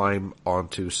you climb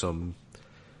onto some,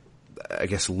 I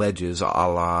guess, ledges a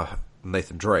la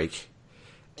Nathan Drake.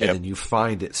 And then you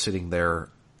find it sitting there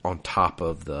on top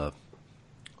of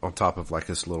like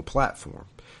this little platform.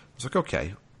 I was like,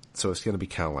 okay, so it's going to be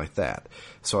kind of like that.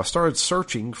 So I started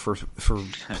searching for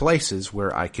places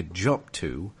where I could jump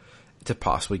to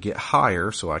possibly get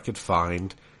higher so I could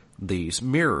find these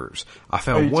mirrors. I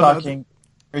found Are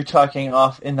you talking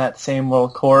off in that same little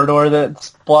corridor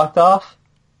that's blocked off?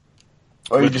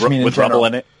 Or you just mean in general? rubble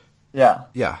in it? Yeah.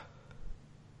 Yeah.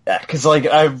 Yeah, because like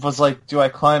I was like, do I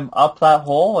climb up that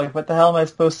hole? Like, what the hell am I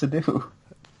supposed to do?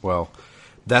 Well,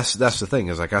 that's the thing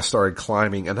is like I started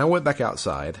climbing and I went back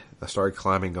outside. I started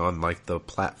climbing on like the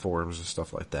platforms and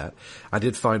stuff like that. I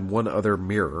did find one other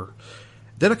mirror.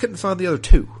 Then I couldn't find the other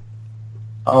 2.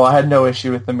 Oh, I had no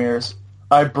issue with the mirrors.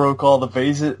 I broke all the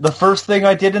vases. The first thing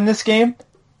I did in this game,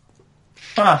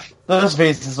 those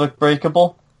vases look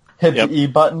breakable. Hit the E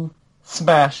button.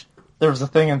 smash, there was a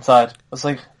thing inside. I was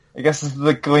like, I guess this is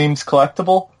the Gleams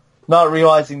collectible, not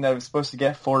realizing that I was supposed to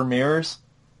get 4 mirrors.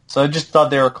 So I just thought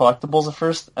they were collectibles at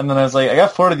first, and then I was like, I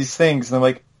got 4 of these things, and I'm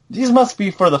like, these must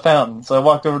be for the fountain. So I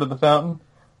walked over to the fountain,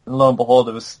 and lo and behold,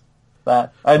 it was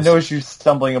that. I had no issue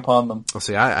stumbling upon them. Well,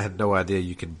 see, I had no idea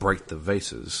you could break the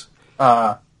vases.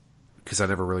 Because I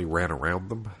never really ran around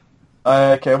them.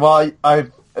 Okay, well,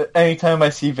 anytime I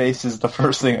see vases, the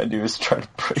first thing I do is try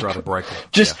to break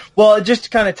them. Well, it just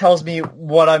kind of tells me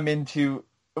what I'm into,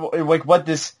 like what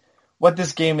this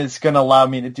game is going to allow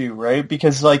me to do, right?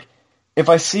 Because, like, if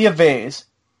I see a vase,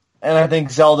 and I think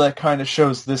Zelda kind of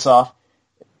shows this off,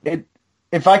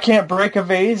 if I can't break a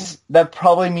vase, that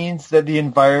probably means that the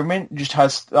environment just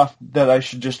has stuff that I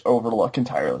should just overlook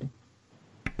entirely.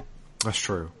 That's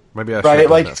true. Maybe I should right,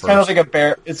 like it's kind of like a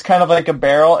barrel. It's kind of like a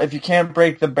barrel. If you can't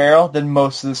break the barrel, then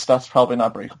most of the stuff's probably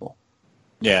not breakable.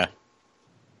 Yeah.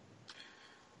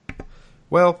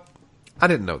 Well, I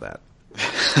didn't know that.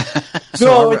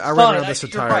 So I ran around this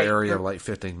entire area in like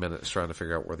 15 minutes trying to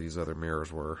figure out where these other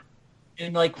mirrors were.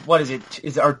 And like, what is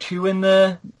it?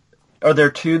 Are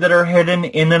there 2 that are hidden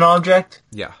in an object?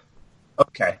 Yeah.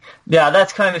 Okay. Yeah,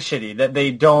 that's kind of shitty that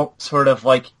they don't sort of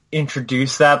like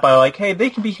introduce that by like, hey, they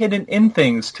can be hidden in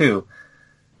things too.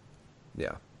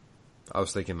 Yeah. I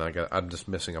was thinking I'm just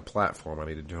missing a platform I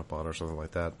need to jump on or something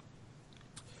like that.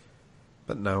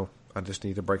 But no, I just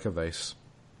need to break a vase.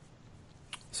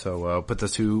 So put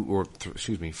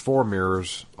the 4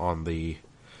 mirrors on the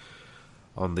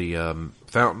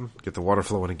fountain, get the water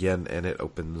flowing again, and it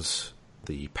opens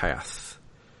the path.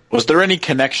 Was there any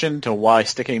connection to why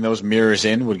sticking those mirrors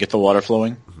in would get the water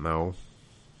flowing? No.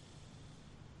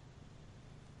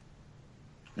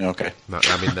 Okay. No,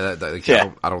 I mean,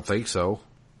 yeah. I don't think so.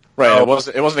 Right. No.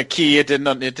 It wasn't a key. It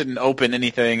didn't open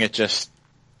anything. It just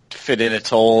fit in its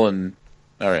hole. And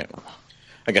all right.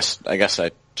 I guess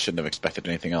I shouldn't have expected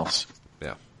anything else.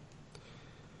 Yeah.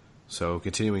 So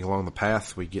continuing along the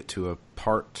path, we get to a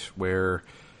part where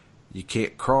you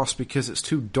can't cross because it's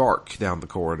too dark down the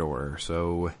corridor.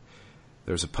 So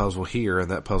there's a puzzle here, and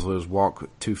that puzzle is walk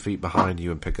 2 feet behind you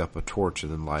and pick up a torch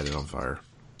and then light it on fire.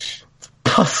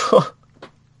 Puzzle.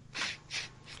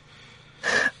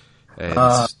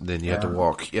 And then you have to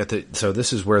walk. So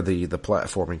this is where the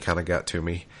platforming kind of got to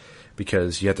me,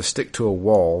 because you have to stick to a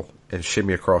wall and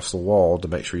shimmy across the wall to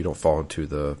make sure you don't fall into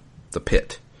the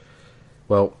pit.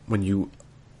 Well, when you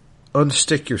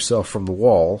unstick yourself from the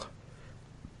wall,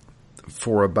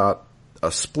 for about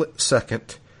a split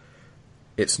second,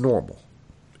 it's normal.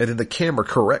 And then the camera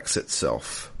corrects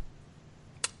itself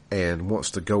and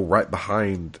wants to go right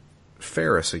behind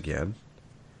Ferris again.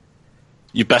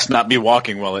 You best not be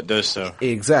walking while it does so.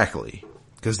 Exactly.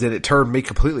 Because then it turned me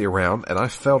completely around and I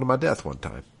fell to my death one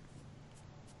time.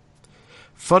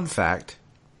 Fun fact,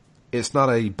 it's not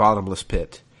a bottomless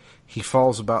pit. He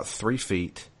falls about 3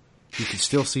 feet. You can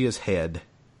still see his head.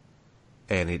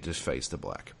 And it just fades to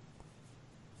black.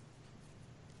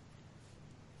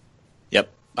 Yep.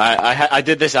 I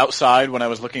did this outside when I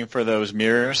was looking for those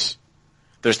mirrors.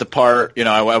 There's the part,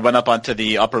 I went up onto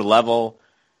the upper level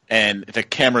and the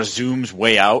camera zooms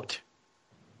way out.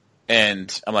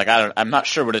 And I'm like, I'm not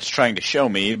sure what it's trying to show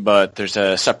me, but there's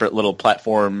a separate little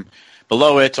platform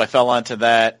below it. So I fell onto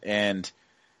that and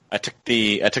I took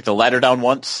the ladder down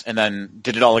once and then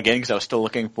did it all again because I was still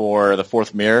looking for the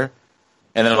 4th mirror.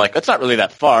 And then I'm like, that's not really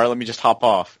that far. Let me just hop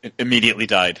off. It immediately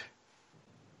died.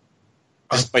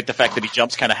 Despite the fact that he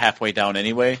jumps kind of halfway down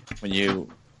anyway when you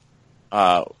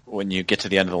get to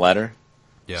the end of the ladder.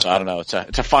 Yeah. So I don't know. It's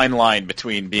a fine line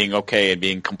between being okay and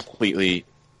being completely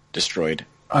destroyed.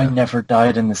 I never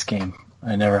died in this game.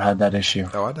 I never had that issue.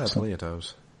 Oh, I died plenty of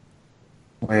times.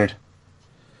 Weird.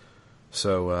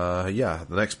 So,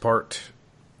 the next part,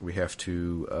 we have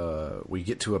to, we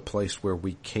get to a place where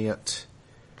we can't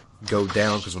go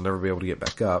down because we'll never be able to get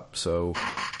back up. So,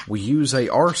 we use a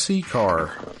RC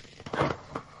car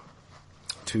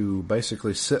to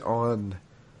basically sit on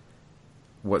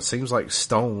what seems like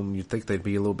stone. You'd think they'd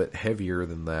be a little bit heavier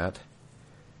than that.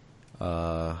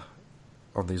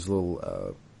 On these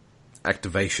little,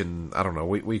 activation, I don't know,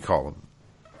 we call them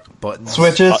buttons.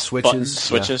 Switches?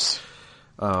 Switches.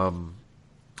 Yeah.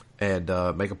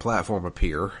 And make a platform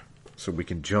appear so we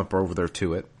can jump over there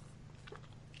to it.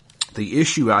 The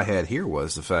issue I had here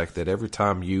was the fact that every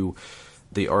time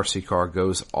the RC car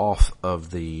goes off of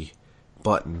the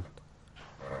button,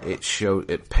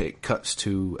 it cuts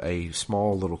to a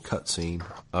small little cutscene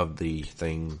of the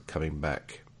thing coming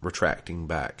back, retracting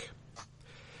back.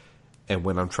 And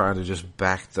when I'm trying to just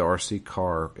back the RC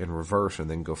car in reverse and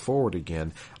then go forward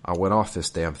again, I went off this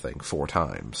damn thing 4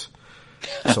 times.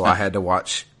 So I had to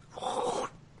watch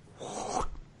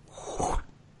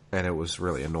and it was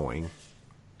really annoying.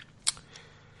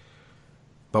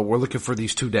 But we're looking for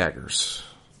these 2 daggers.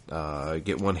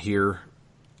 Get one here,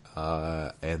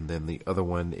 and then the other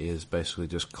one is basically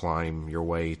just climb your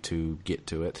way to get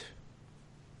to it.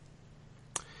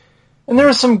 And there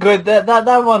was some good.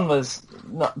 That one was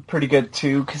pretty good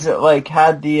too, because it like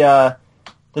had the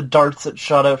darts that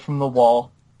shot out from the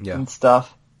wall and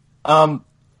stuff.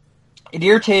 It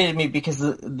irritated me because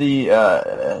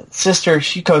the sister,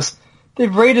 she goes,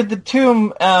 they've raided the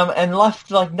tomb and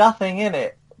left like nothing in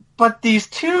it. But these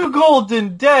 2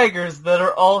 golden daggers that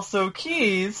are also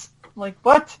keys, like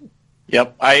what?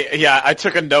 Yep, I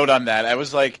took a note on that. I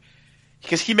was like,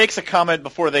 because he makes a comment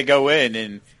before they go in,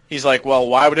 and he's like, well,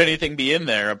 why would anything be in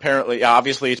there? Apparently,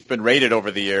 obviously, it's been raided over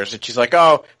the years. And she's like,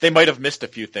 oh, they might have missed a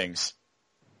few things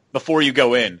before you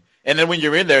go in. And then when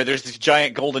you're in there, there's these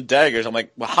giant golden daggers. I'm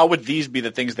like, well, how would these be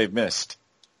the things they've missed?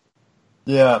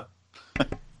 Yeah.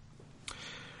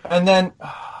 And then,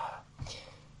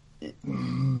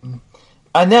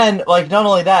 like, not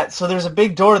only that, so there's a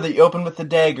big door that you open with the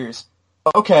daggers.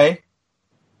 Okay.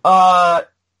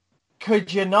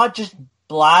 Could you not just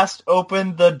blast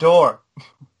open the door?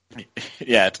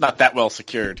 Yeah, it's not that well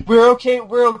secured. We're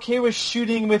okay with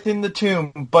shooting within the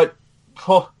tomb, but,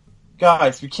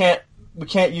 guys, we can't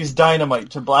use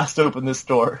dynamite to blast open this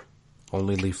door.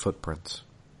 Only leave footprints.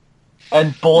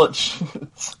 And bullet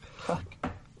shoots.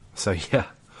 So, yeah.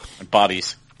 And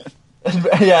bodies.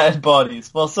 And bodies.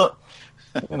 Well, so,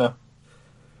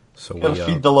 So gotta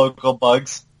feed the local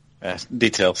bugs.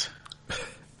 Details.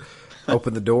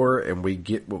 Open the door and we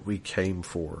get what we came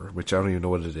for, which I don't even know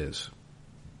what it is.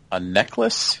 A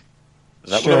necklace?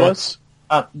 Is that Sure. what it was?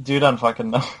 Dude, I don't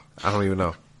fucking know. I don't even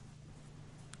know.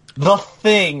 The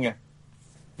thing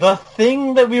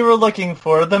that we were looking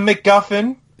for, the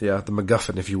MacGuffin. Yeah, the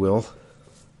MacGuffin, if you will.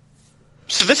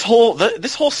 So this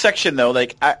whole section, though,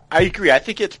 like, I agree. I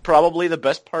think it's probably the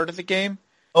best part of the game.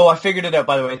 Oh, I figured it out,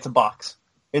 by the way. It's a box.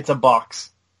 It's a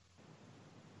box.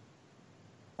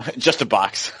 Just a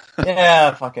box.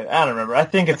 Yeah, fuck it. I don't remember. I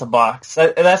think it's a box.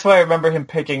 That's why I remember him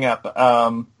picking up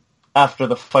after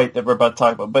the fight that we're about to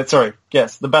talk about. But sorry,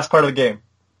 yes, the best part of the game.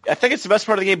 I think it's the best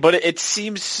part of the game, but it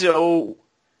seems so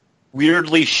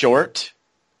weirdly short.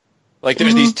 Like,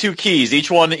 there's these 2 keys. Each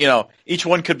one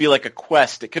could be like a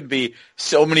quest. It could be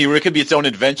it could be its own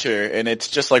adventure, and it's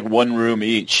just like 1 room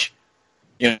each.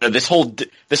 This whole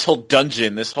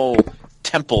dungeon, this whole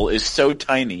temple is so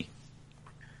tiny.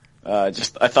 I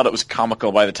thought it was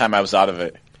comical by the time I was out of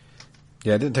it.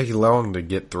 Yeah, it didn't take you long to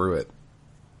get through it.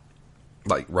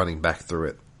 Like, running back through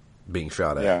it, being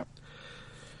shot at. Yeah.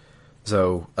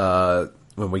 So,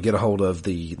 when we get a hold of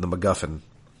the MacGuffin,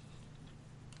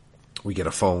 we get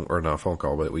a phone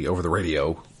call, but we, over the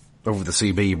radio, over the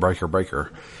CB,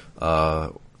 breaker,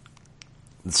 the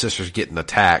sister's getting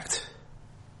attacked.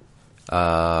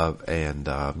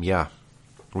 Yeah,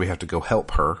 we have to go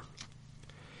help her.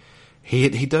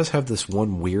 He does have this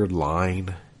one weird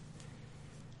line.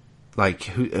 Like,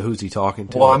 who's he talking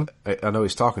to? One. I know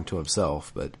he's talking to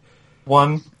himself, but...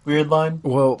 One weird line?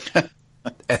 Well,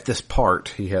 at this part,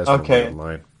 he has one weird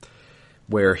line.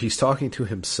 Where he's talking to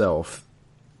himself,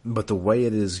 but the way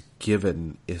it is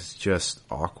given is just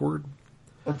awkward.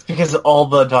 That's because all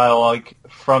the dialogue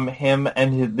from him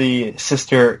and the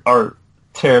sister are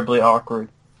terribly awkward.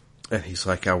 And he's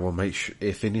like, I will make sure,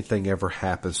 if anything ever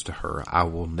happens to her, I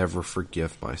will never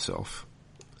forgive myself.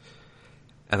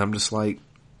 And I'm just like,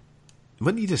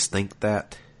 wouldn't you just think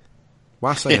that?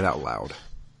 Why say it out loud?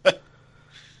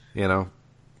 Yeah.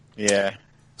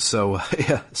 So,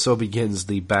 so begins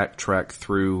the backtrack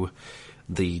through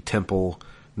the temple,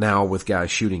 now with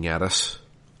guys shooting at us.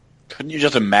 Couldn't you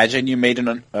just imagine you made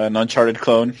an Uncharted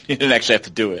clone? You didn't actually have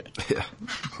to do it. Yeah.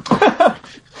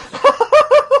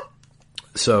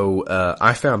 So,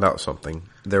 I found out something.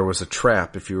 There was a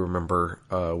trap, if you remember,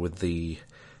 with the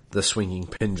swinging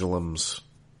pendulums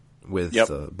with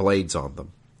blades on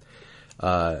them.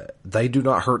 They do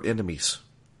not hurt enemies.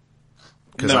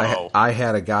 Because I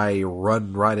had a guy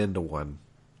run right into one,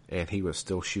 and he was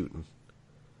still shooting.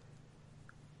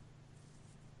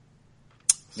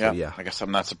 So, yeah. I guess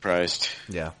I'm not surprised.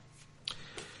 Yeah.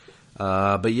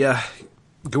 But yeah,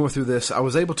 going through this, I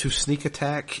was able to sneak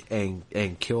attack and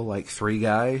kill like 3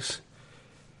 guys.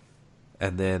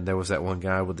 And then there was that one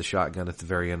guy with the shotgun at the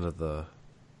very end of the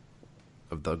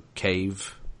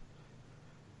cave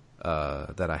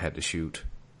that I had to shoot.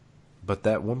 But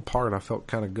that one part I felt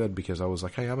kind of good because I was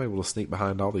like, hey, I'm able to sneak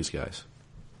behind all these guys.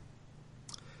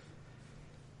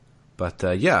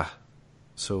 But yeah,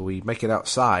 so we make it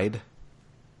outside.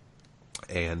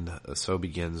 And so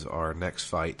begins our next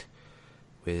fight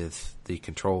with the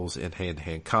controls in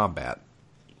hand-to-hand combat.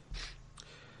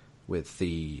 with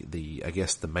the I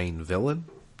guess the main villain,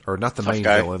 or not the Tough main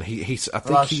guy. villain. He's I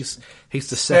think Russian. he's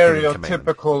the second in command.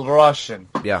 Stereotypical Russian.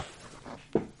 Yeah.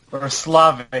 Or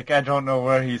Slavic, I don't know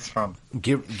where he's from.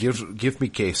 Give me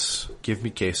case. Give me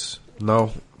case.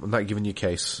 No, I'm not giving you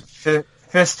case.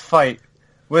 Fist fight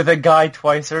with a guy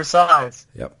twice her size.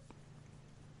 Yep.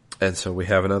 And so we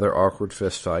have another awkward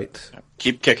fist fight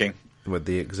Keep kicking. with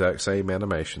the exact same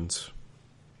animations.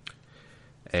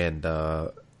 And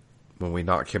when we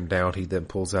knock him down, he then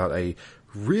pulls out a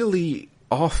really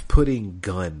off-putting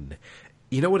gun.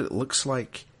 You know what it looks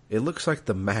like? It looks like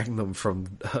the Magnum from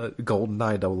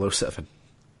GoldenEye 007.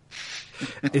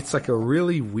 It's like a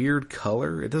really weird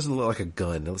color. It doesn't look like a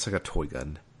gun. It looks like a toy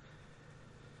gun.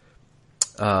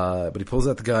 But he pulls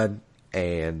out the gun,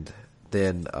 and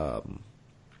then, oh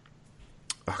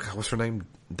God, what's her name?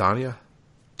 Danya?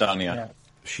 Danya. Yeah.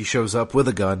 She shows up with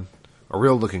a gun, a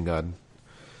real looking gun.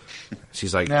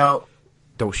 She's like, Now,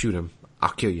 don't shoot him. I'll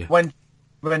kill you.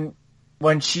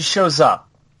 when she shows up,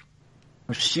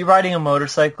 was she riding a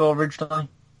motorcycle originally?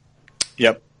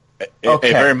 Yep. A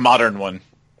Okay. very modern one.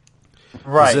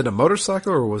 Right. Was it a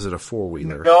motorcycle or was it a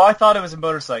four-wheeler? No, I thought it was a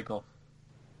motorcycle.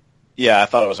 Yeah, I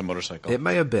thought it was a motorcycle. It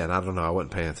may have been. I don't know. I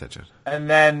wasn't paying attention. And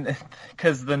then,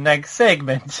 because the next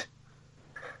segment,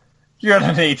 you're on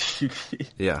an ATV.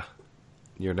 Yeah.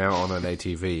 You're now on an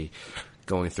ATV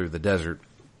going through the desert.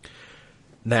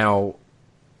 Now,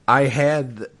 I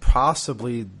had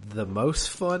possibly the most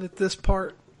fun at this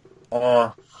part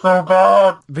Oh, so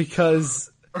bad.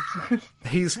 because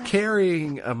he's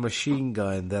carrying a machine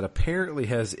gun that apparently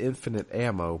has infinite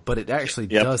ammo, but it actually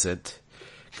Yep. doesn't,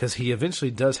 because he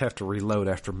eventually does have to reload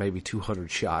after maybe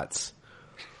 200 shots.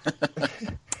 He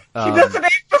doesn't aim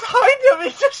behind him. He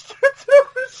just shoots over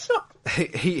his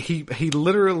shoulder. He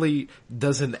literally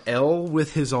does an L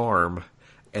with his arm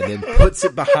and then puts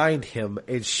it behind him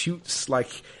and shoots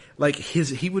like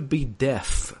he would be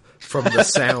deaf from the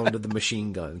sound of the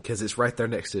machine gun because it's right there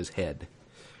next to his head.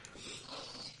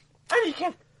 And he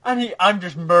can. And I'm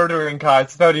just murdering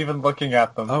guys without even looking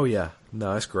at them. Oh yeah,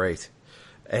 no, that's great,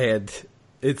 and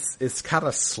it's kind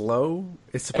of slow.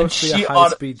 It's supposed to be she a high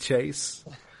speed chase.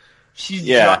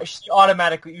 She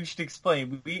automatically. You should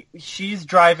explain. She's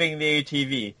driving the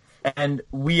ATV, and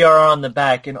we are on the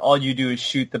back, and all you do is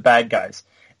shoot the bad guys.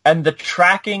 And the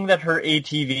tracking that her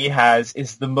ATV has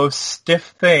is the most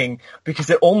stiff thing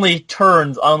because it only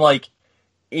turns on like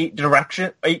 8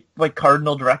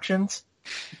 cardinal directions.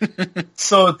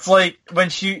 So it's like when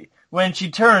she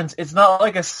turns, it's not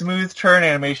like a smooth turn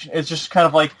animation. It's just kind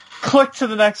of like click to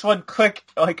the next one, click,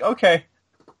 like, okay.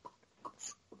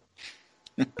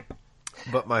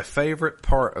 But my favorite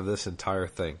part of this entire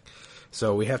thing,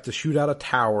 so we have to shoot out a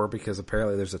tower because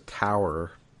apparently there's a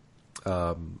tower.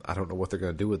 I don't know what they're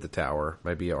going to do with the tower.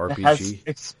 Maybe an RPG. It has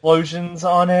explosions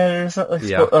on it or something.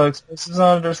 Yeah. Explosives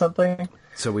on it or something.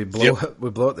 So we blow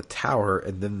up the tower,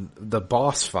 and then the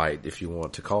boss fight, if you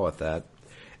want to call it that,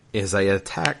 is a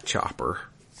attack chopper,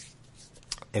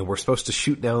 and we're supposed to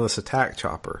shoot down this attack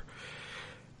chopper.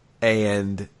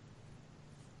 And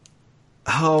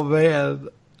oh man,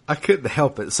 I couldn't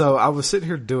help it. So I was sitting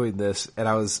here doing this, and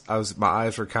I was my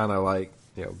eyes were kind of like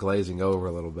glazing over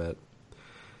a little bit.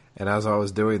 And as I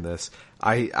was doing this,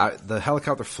 the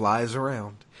helicopter flies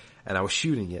around, and I was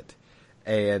shooting it,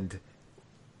 and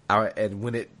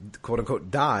when it quote unquote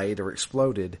died or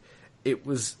exploded, it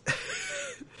was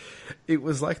it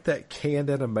was like that canned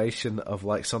animation of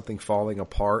like something falling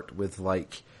apart with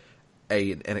like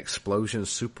an explosion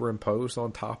superimposed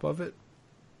on top of it,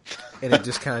 and it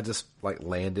just kind of just like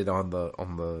landed on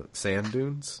the sand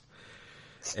dunes,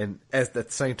 and at the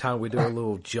same time we do a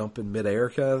little jump in midair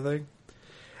kind of thing.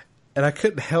 And I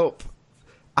couldn't help.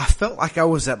 I felt like I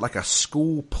was at like a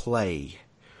school play.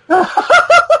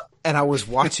 And I was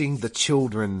watching the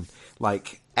children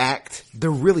like act. They're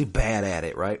really bad at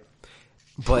it, right?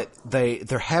 But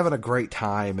they're having a great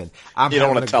time, and I'm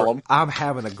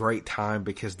having a great time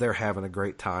because they're having a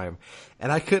great time.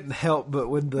 And I couldn't help but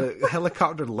when the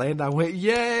helicopter landed, I went,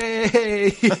 "Yay!"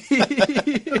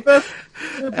 The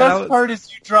best part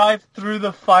is you drive through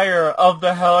the fire of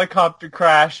the helicopter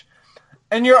crash.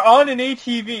 And you're on an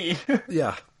ATV.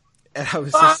 Yeah. And I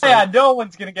was just no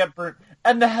one's going to get burnt.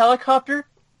 And the helicopter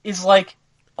is like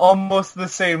almost the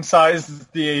same size as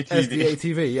the ATV. As the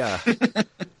ATV, yeah.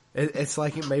 It's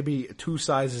like it may be 2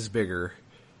 sizes bigger.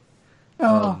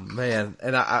 Oh, man.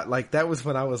 And I like, that was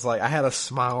when I was like, I had a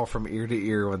smile from ear to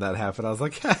ear when that happened. I was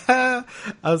like,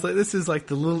 this is like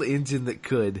the little engine that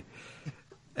could.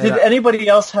 And Did anybody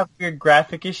else have weird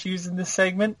graphic issues in this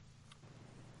segment?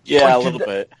 Yeah, a little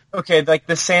bit. Okay, like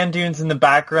the sand dunes in the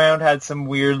background had some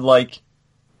weird, like,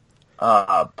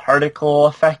 particle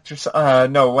effect or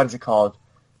no, what is it called?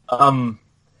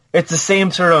 It's the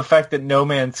same sort of effect that No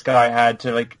Man's Sky had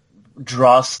to like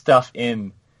draw stuff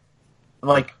in,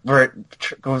 like where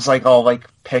it goes like all like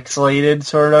pixelated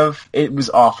sort of. It was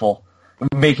awful,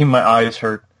 making my eyes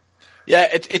hurt. Yeah,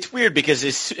 it's weird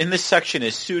because in this section,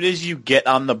 as soon as you get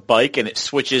on the bike and it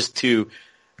switches to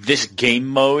this game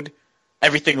mode,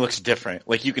 everything looks different.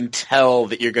 Like you can tell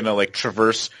that you're gonna like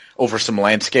traverse over some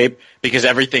landscape because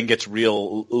everything gets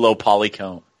real low poly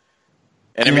count,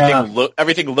 and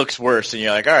everything looks worse. And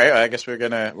you're like, all right, I guess we're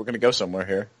gonna go somewhere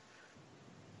here.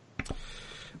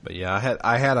 But yeah,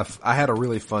 I had a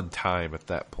really fun time at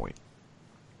that point.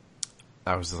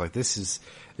 I was just like, this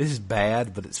is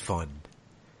bad, but it's fun.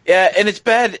 Yeah, and it's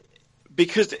bad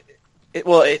because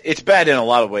it's bad in a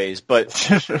lot of ways, but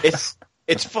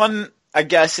it's fun, I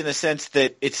guess, in the sense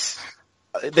that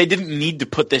they didn't need to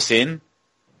put this in.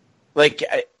 Like,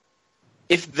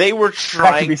 if they were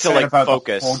trying to like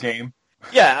focus, the whole game.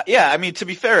 Yeah. I mean, to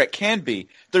be fair, it can be.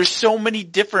 There's so many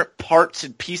different parts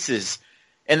and pieces,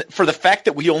 and for the fact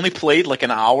that we only played like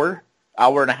an hour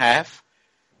and a half,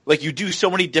 like you do so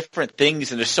many different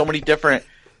things, and there's so many different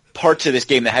parts of this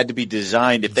game that had to be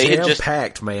designed. If they had just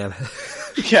packed, man.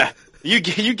 Yeah, you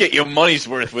get your money's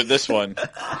worth with this one.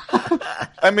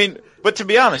 I mean, but to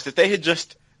be honest, if they had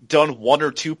just done one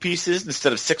or two pieces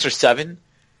instead of 6 or 7,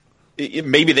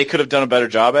 maybe they could have done a better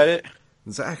job at it.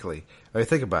 Exactly. I mean,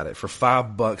 think about it. For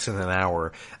 $5 in an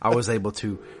hour, I was able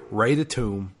to raid a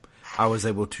tomb. I was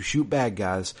able to shoot bad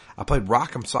guys. I played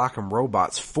Rock'em Sock'em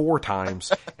Robots 4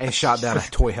 times and shot down a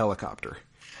toy helicopter.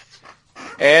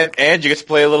 And you get to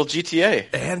play a little GTA.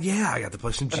 And yeah, I got to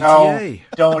play some GTA.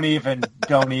 No,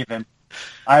 don't even.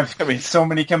 I've so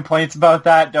many complaints about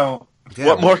that. Don't. Yeah,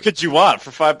 what more could you want for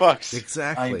 $5?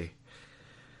 Exactly.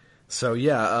 So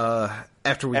yeah,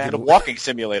 after we had a walking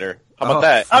simulator. How about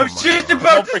that? I was just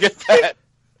about to forget that.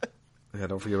 Yeah,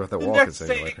 don't forget about that walking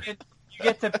simulator. You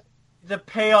get the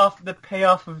payoff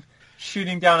of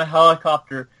shooting down a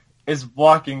helicopter is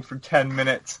walking for 10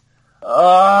 minutes. And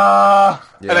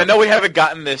I know we haven't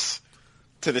gotten this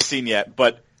to the scene yet,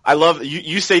 but I love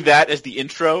you say that as the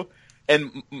intro,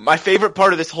 and my favorite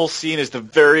part of this whole scene is the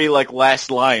very like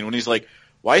last line when he's like,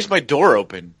 "Why is my door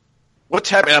open? What's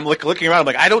happening?" I'm like looking around, I'm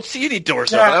like, I don't see any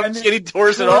doors open. I don't see any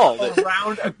doors at all.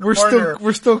 Around a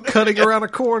we're still cutting around a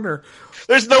corner.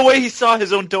 There's no way he saw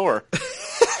his own door.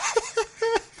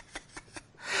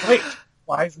 Wait,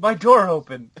 why is my door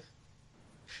open?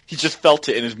 He just felt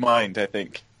it in his mind, I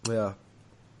think. Yeah.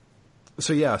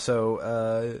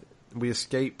 So we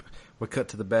escape. We cut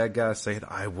to the bad guy saying,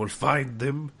 "I will find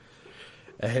them."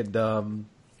 And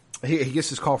he gets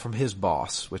his call from his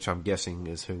boss, which I'm guessing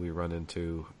is who we run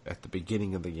into at the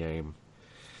beginning of the game.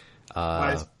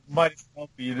 Might as well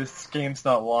be. This game's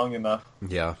not long enough.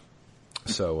 Yeah.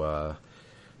 So,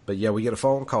 but yeah, we get a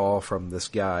phone call from this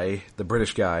guy, the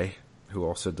British guy, who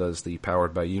also does the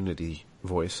Powered by Unity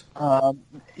voice.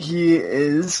 He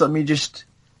is,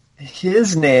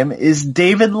 his name is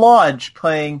David Lodge,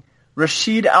 playing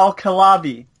Rashid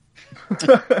Al-Kalabi.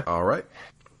 All right.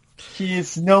 He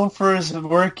is known for his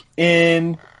work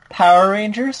in Power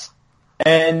Rangers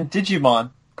and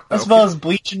Digimon, as well as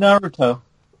Bleach and Naruto.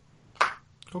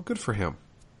 Oh, good for him.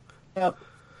 Yep.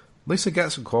 At least they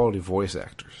got some quality voice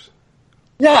actors.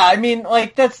 Yeah, I mean,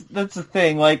 like, that's the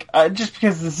thing. Like, just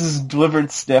because this is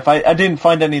delivered stiff, I didn't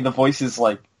find any of the voices,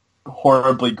 like,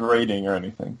 horribly grating or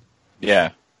anything.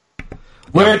 Yeah.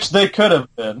 Which they could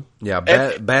have been. Yeah,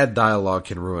 bad dialogue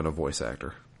can ruin a voice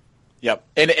actor. Yep.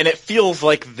 And it feels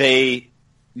like they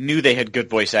knew they had good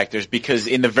voice actors because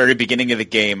in the very beginning of the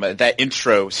game, that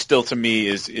intro still to me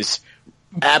is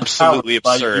absolutely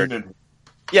absurd.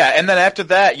 Yeah, and then after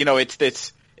that, it's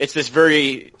this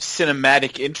very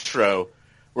cinematic intro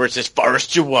where it says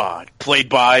Forrest Jawad, played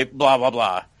by blah blah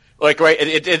blah. Like, right,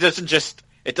 it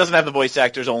doesn't have the voice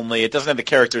actors only, it doesn't have the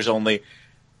characters only,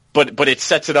 but it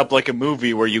sets it up like a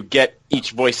movie where you get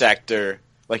each voice actor.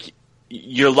 Like,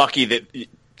 you're lucky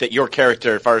that your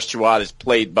character Forrest Jawad is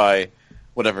played by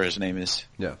whatever his name is.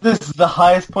 Yeah. This is the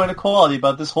highest point of quality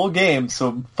about this whole game,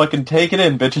 so fucking take it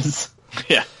in, bitches.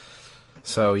 Yeah.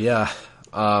 So yeah.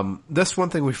 That's one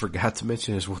thing we forgot to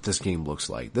mention is what this game looks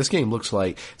like. This game looks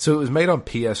like, so it was made on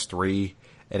PS3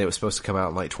 and it was supposed to come out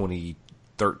in like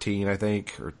 2013, I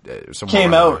think, or somewhere.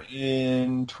 Came out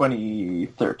in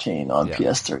 2013 on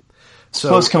PS3. So,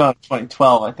 supposed to come out in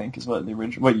 2012, I think, is what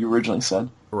you originally said.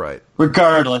 Right.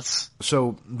 Regardless.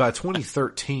 So by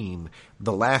 2013,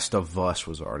 The Last of Us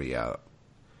was already out.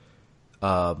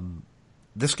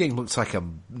 This game looks like a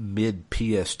mid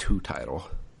PS2 title.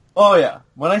 Oh yeah.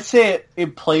 When I say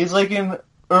it plays like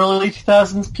early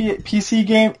 2000s PC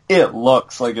game, it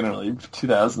looks like an early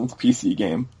 2000s PC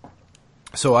game.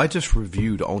 So I just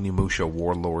reviewed Onimusha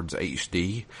Warlords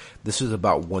HD. This is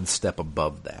about one step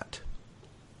above that.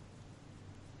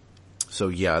 So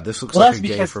yeah, this looks like a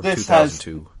game from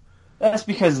 2002. That's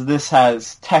because this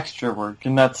has texture work,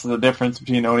 and that's the difference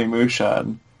between Onimusha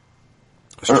and...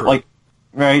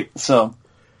 right? So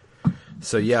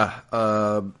yeah,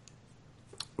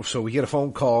 so we get a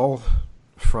phone call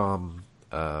from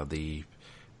the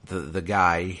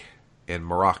guy in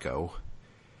Morocco,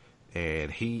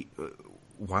 and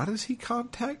why does he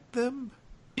contact them?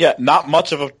 Yeah, not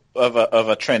much of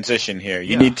a transition here.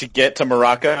 You need to get to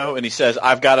Morocco, and he says,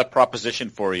 "I've got a proposition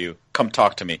for you. Come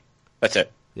talk to me." That's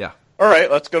it. Yeah. All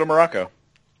right, let's go to Morocco.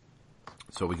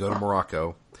 So we go to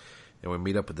Morocco, and we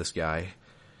meet up with this guy,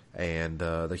 and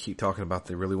they keep talking about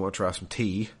they really want to try some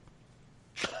tea.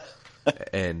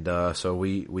 And so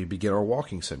we begin our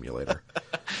walking simulator.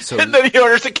 So, and then he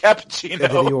orders a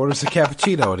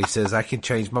cappuccino. And he says, "I can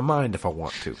change my mind if I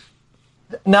want to."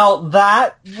 Now,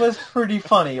 that was pretty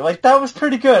funny. Like, that was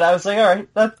pretty good. I was like, alright,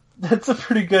 that's a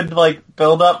pretty good, like,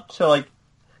 build-up to, like,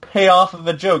 pay off of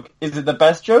a joke. Is it the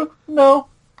best joke? No.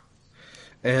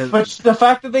 But the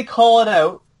fact that they call it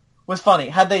out was funny.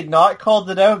 Had they not called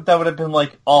it out, that would have been,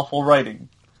 like, awful writing.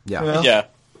 Yeah. You know? Yeah. That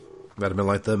would have been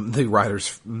like the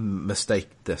writers mistake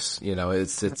this. You know,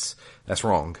 that's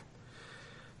wrong.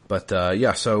 But,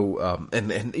 yeah, so,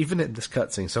 and even in this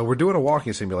cutscene, so we're doing a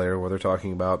walking simulator where they're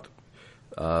talking about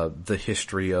the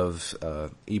history of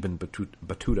Ibn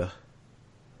Battuta.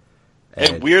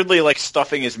 And weirdly, like,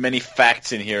 stuffing as many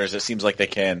facts in here as it seems like they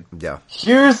can. Yeah.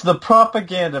 Here's the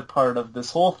propaganda part of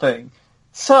this whole thing.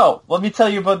 So, let me tell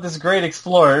you about this great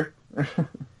explorer.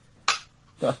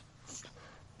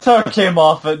 So it came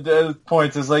off at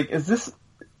points. It's like, is this,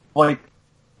 like,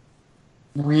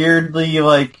 weirdly,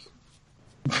 like,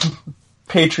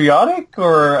 patriotic?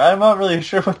 Or I'm not really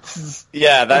sure what this is.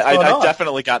 Yeah, I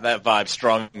definitely got that vibe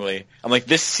strongly. I'm like,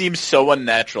 this seems so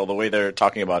unnatural, the way they're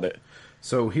talking about it.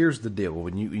 So here's the deal.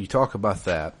 When you talk about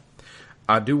that,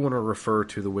 I do want to refer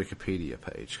to the Wikipedia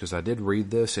page, because I did read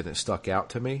this and it stuck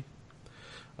out to me.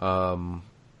 Unearthed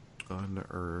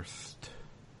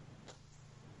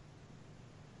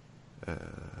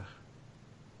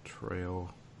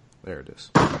trail. There it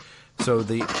is. So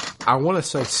I want to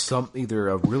say either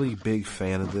a really big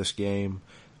fan of this game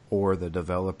or the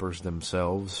developers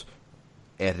themselves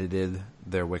edited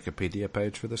their Wikipedia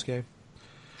page for this game.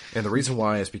 And the reason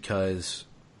why is because,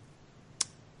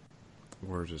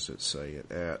 where does it say it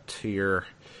at here?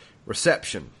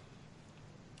 Reception.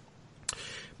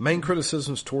 Main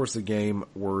criticisms towards the game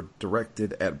were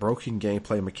directed at broken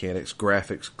gameplay mechanics,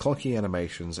 graphics, clunky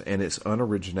animations, and its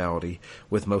unoriginality,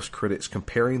 with most critics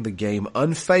comparing the game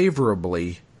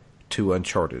unfavorably to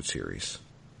Uncharted series.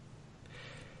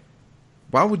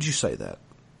 Why would you say that?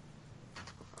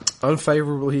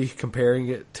 Unfavorably comparing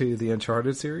it to the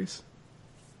Uncharted series?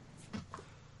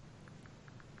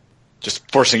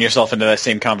 Just forcing yourself into that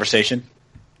same conversation?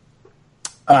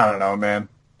 I don't know, man.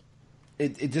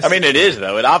 It just, I mean, it is,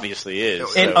 though. It obviously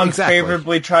is. It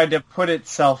unfavorably tried to put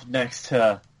itself next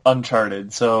to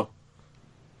Uncharted, so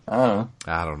I don't know.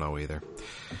 I don't know either.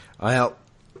 Well,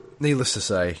 needless to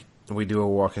say, we do a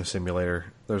walking simulator.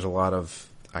 There's a lot of...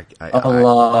 I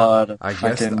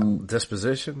guess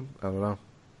disposition? I don't know.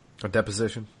 Or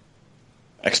deposition?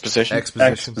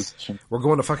 Exposition. We're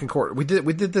going to fucking court. We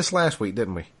did this last week,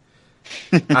 didn't we?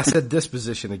 I said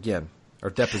disposition again.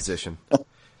 Or deposition.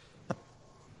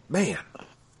 Man.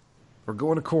 We're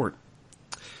going to court.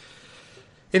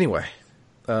 Anyway.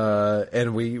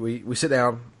 And we sit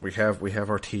down. We have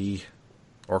our tea.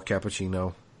 Or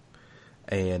cappuccino.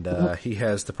 And he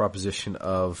has the proposition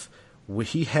of...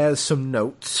 He has some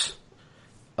notes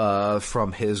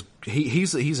from his...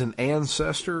 He's an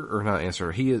ancestor, or not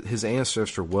ancestor. His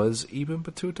ancestor was Ibn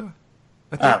Battuta,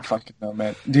 I think. I don't fucking know,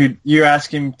 man. Dude, you're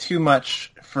asking too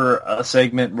much for a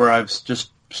segment where I was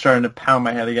just starting to pound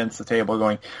my head against the table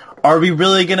going, are we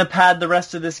really going to pad the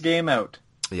rest of this game out?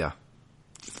 Yeah.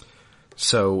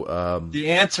 So...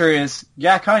 the answer is,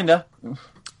 yeah, kinda.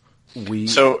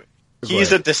 So,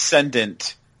 he's a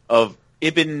descendant of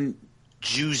Ibn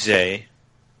Juzay,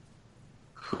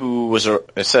 who was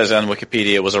it says on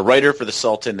Wikipedia, was a writer for the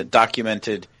Sultan that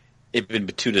documented Ibn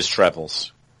Battuta's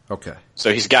travels. Okay.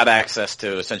 So he's got access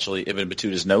to essentially Ibn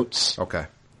Battuta's notes. Okay.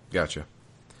 Gotcha.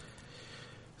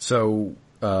 So,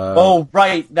 oh,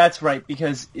 right. That's right.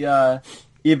 Because,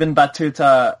 Ibn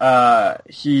Battuta,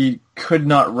 he could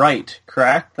not write,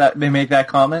 correct? That they make that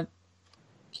comment?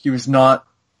 He was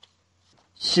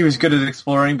good at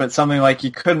exploring, but something like he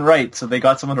couldn't write, so they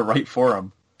got someone to write for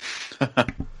him.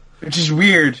 Which is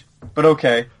weird, but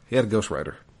okay. He had a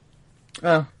ghostwriter.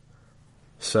 Oh.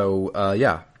 So,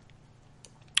 yeah.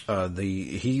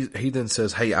 He then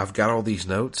says, hey, I've got all these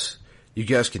notes. You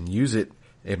guys can use it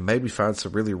and maybe find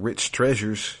some really rich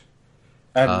treasures.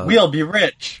 And we'll be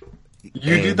rich.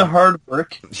 You do the hard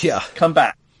work. Yeah. Come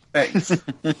back. Thanks.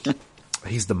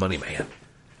 He's the money man.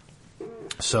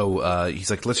 So, he's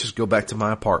like, let's just go back to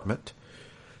my apartment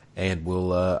and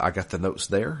I got the notes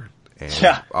there. And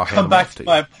Yeah, I'll hand come them back off to you.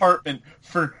 my apartment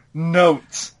for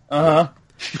notes. Uh-huh.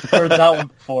 Heard that one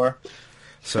before.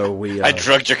 So we, I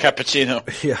drugged your cappuccino.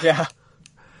 Yeah,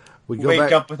 we go wake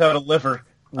back. up without a liver.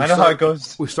 I know how it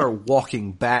goes. We start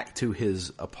walking back to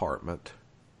his apartment,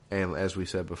 and as we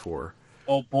said before,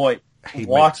 Oh boy, he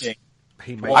walking.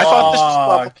 He makes. I thought this was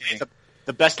Walking. probably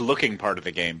the best looking part of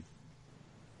the game.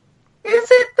 Is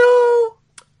it though?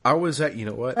 I was at. You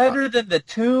know what? Better than the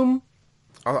tomb?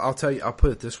 I'll tell you. I'll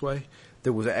put it this way: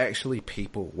 there was actually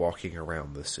people walking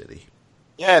around the city.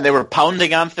 Yeah, and they were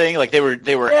pounding on things, like they were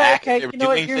Yeah, okay, they were you know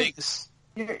what, doing you're- things.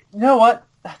 You know what?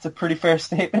 That's a pretty fair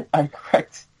statement. I'm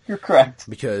correct. You're correct.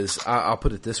 Because I'll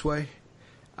put it this way: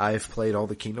 I've played all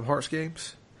the Kingdom Hearts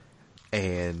games,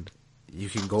 and you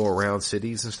can go around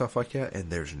cities and stuff like that,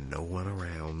 and there's no one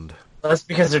around. That's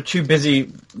because they're too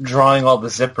busy drawing all the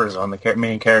zippers on the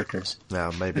main characters.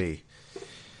 Now, maybe.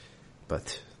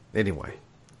 But anyway.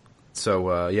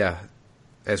 So, yeah.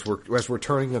 As we're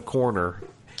turning a corner,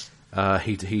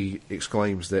 he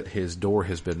exclaims that his door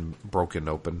has been broken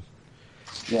open.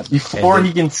 Yeah, before And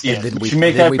he can see And it. then We we, should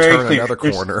make then that we very turn clear. another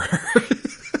There's- corner.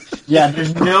 Yeah,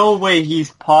 there's no way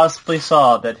he's possibly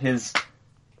saw that his...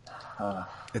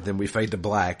 And then we fade to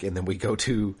black, and then we go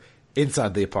to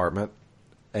inside the apartment,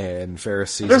 and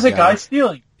Ferris sees There's a guy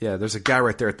stealing. Yeah, there's a guy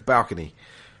right there at the balcony.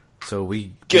 So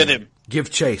we Get him. give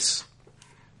chase.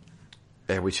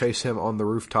 And we chase him on the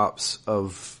rooftops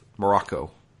of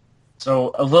Morocco.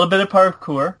 So a little bit of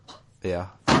parkour. Yeah.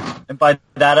 And by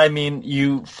that I mean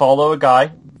you follow a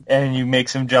guy and you make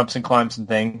some jumps and climb some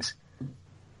things.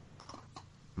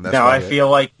 And that's Now about I it. feel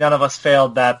like none of us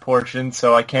failed that portion,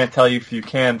 so I can't tell you if you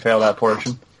can fail that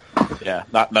portion. Yeah,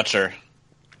 not sure.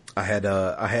 I had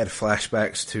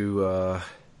flashbacks to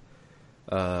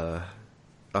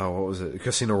what was it?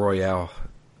 Casino Royale,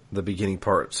 the beginning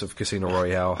parts of Casino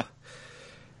Royale,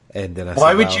 and then I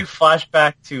Why said, would wow. you flash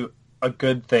back to a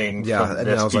good thing? Yeah, from and this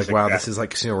then I was piece like, of wow, crap? this is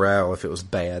like Casino Royale if it was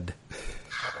bad.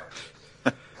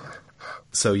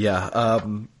 So yeah,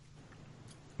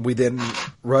 we then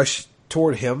rush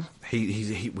toward him.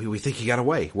 We think he got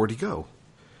away. Where'd he go?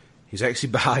 He's actually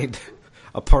behind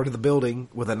a part of the building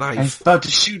with a I was knife. about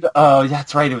to shoot. Oh,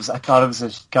 that's right. I thought it was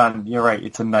a gun. You're right.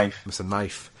 It's a knife. It's a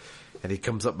knife, and he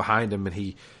comes up behind him, and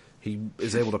he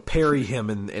is able to parry him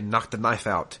and knock the knife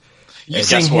out.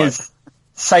 Using guess what? his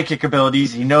psychic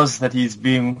abilities, he knows that he's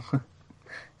being...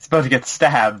 he's about to get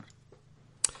stabbed.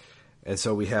 And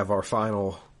so we have our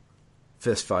final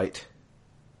fist fight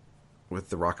with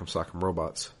the Rock'em Sock'em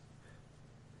robots.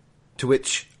 To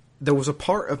which there was a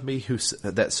part of me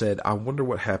that said, I wonder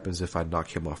what happens if I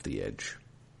knock him off the edge.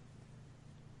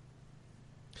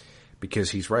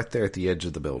 Because he's right there at the edge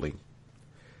of the building.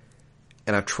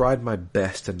 And I tried my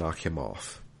best to knock him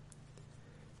off.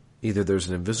 Either there's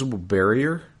an invisible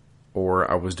barrier, or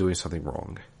I was doing something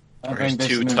wrong. I Or think he's there's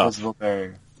too an tough. invisible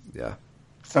barrier. Yeah.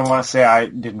 So I want to say I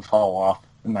didn't fall off,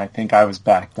 and I think I was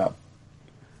backed up.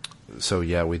 So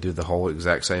yeah, we do the whole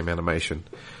exact same animation.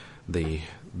 The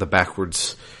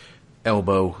backwards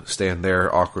elbow stand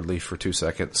there awkwardly for 2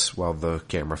 seconds while the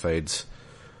camera fades.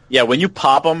 Yeah, when you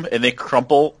pop them and they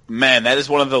crumple, man, that is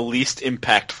one of the least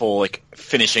impactful like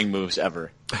finishing moves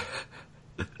ever.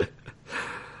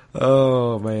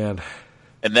 Oh man.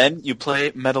 And then you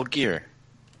play Metal Gear.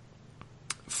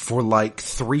 For like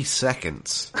 3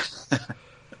 seconds.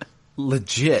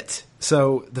 Legit.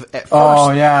 So at first,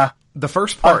 Oh, yeah. the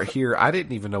first part here, I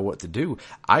didn't even know what to do.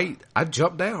 I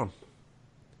jumped down.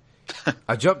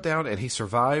 I jumped down and he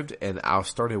survived, and I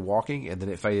started walking, and then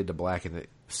it faded to black, and it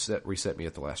reset me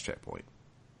at the last checkpoint.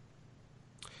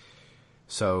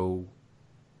 So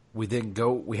we then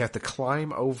we have to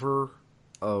climb over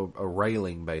a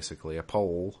railing, basically, a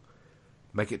pole,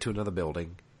 make it to another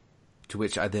building, to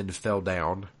which I then fell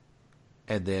down,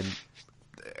 and then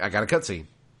I got a cutscene.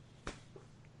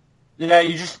 Yeah,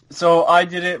 so I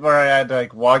did it where I had to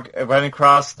I went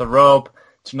across the rope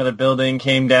to another building,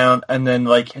 came down, and then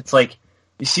it's like,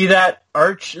 you see that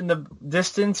arch in the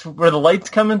distance where the light's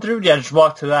coming through? Yeah, just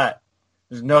walk to that.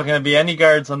 There's not going to be any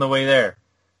guards on the way there.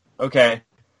 Okay.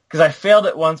 Because I failed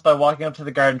it once by walking up to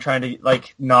the guard and trying to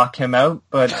knock him out,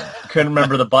 but couldn't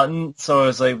remember the button, so I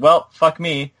was like, well, fuck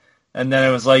me. And then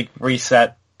it was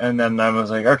reset, and then I was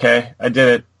like, okay, I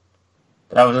did it.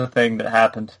 That was a thing that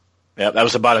happened. Yeah, that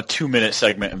was about a 2-minute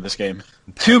segment in this game.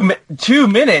 2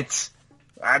 minutes?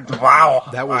 Wow.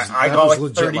 That was I that got was like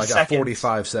legit 30 like seconds. a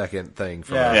 45-second thing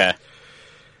for Yeah. me. Yeah.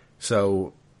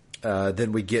 So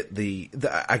then we get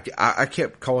I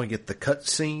kept calling it the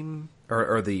cutscene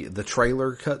or the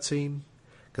trailer cutscene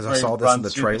because I Where saw he this in runs the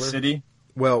through trailer. city.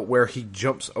 Well, where he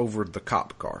jumps over the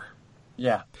cop car.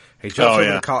 Yeah. He jumps over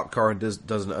yeah. the cop car and does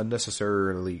an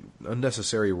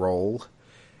unnecessary roll,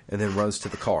 and then runs to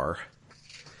the car.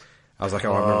 I was like,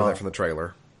 oh, I remember that from the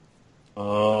trailer.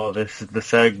 Oh, this is the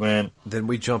segment. Then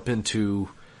we jump into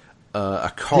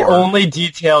a car. The only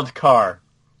detailed car.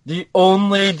 The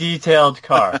only detailed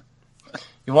car.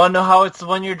 You want to know how it's the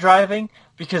one you're driving?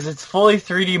 Because it's fully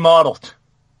 3D modeled.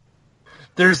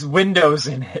 There's windows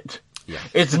in it. Yeah.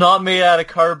 It's not made out of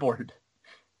cardboard.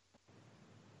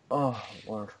 Oh,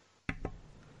 Lord.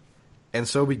 And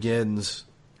so begins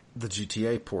the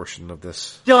GTA portion of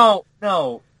this. No.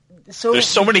 There's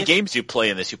so many games you play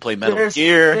in this. You play Metal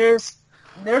Gear.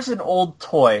 There's an old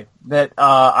toy that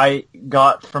I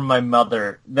got from my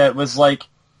mother that was like,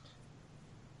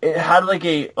 it had like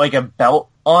a belt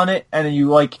on it, and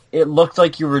it looked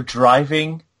like you were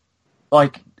driving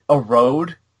like a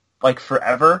road like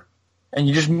forever, and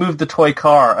you just moved the toy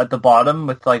car at the bottom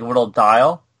with like a little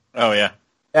dial. Oh, yeah.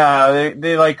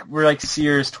 They like were like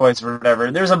Sears toys or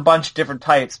whatever. There's a bunch of different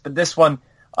types, but this one,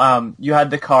 you had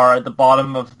the car at the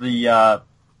bottom of the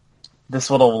this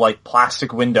little like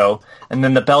plastic window, and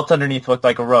then the belt underneath looked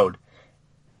like a road.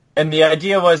 And the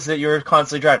idea was that you were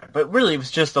constantly driving, but really it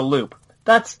was just a loop.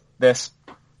 That's this.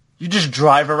 You just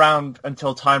drive around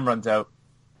until time runs out.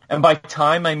 And by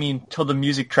time, I mean till the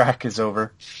music track is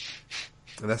over.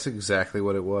 And that's exactly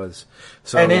what it was.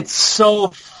 So, And it's so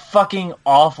fucking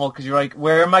awful, because you're like,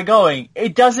 where am I going?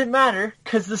 It doesn't matter,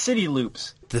 because the city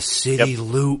loops. the city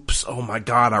loops. Oh my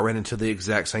god, I ran into the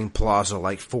exact same plaza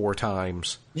like 4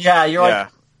 times. Yeah, you're like,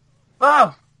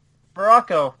 wow,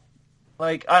 Morocco.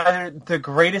 Like, either the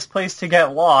greatest place to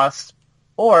get lost,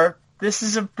 or this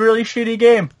is a really shitty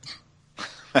game.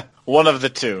 One of the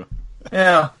two.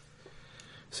 Yeah.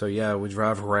 So yeah, we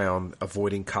drive around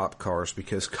avoiding cop cars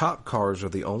because cop cars are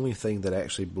the only thing that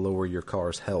actually lower your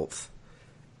car's health.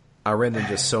 I ran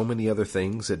into so many other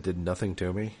things that did nothing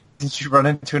to me. Did you run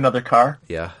into another car?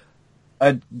 Yeah.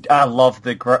 I love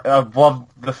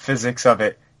the physics of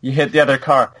it. You hit the other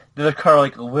car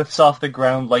like lifts off the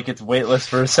ground like it's weightless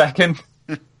for a second.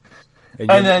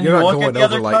 And then you're you not look at going the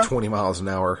over other like car? 20 miles an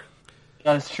hour.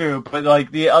 That's true, but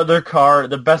like the other car,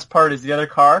 the best part is the other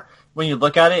car, when you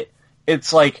look at it,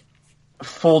 it's like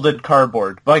folded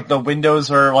cardboard. Like the windows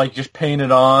are like just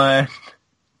painted on.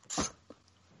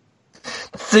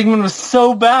 Sigmund was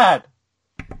so bad.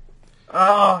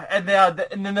 Oh, and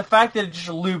then the fact that it just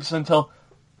loops until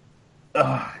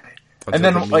and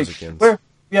then the like music ends.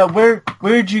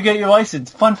 where'd you get your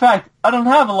license? Fun fact, I don't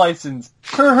have a license.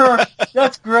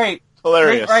 That's great.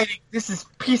 Hilarious. Great writing. This is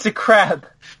piece of crap.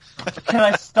 Can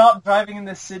I stop driving in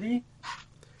this city?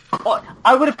 Oh,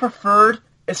 I would have preferred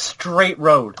a straight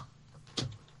road.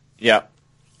 Yeah.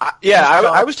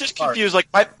 I was just confused.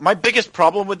 Like, my biggest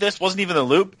problem with this wasn't even the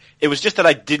loop. It was just that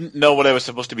I didn't know what I was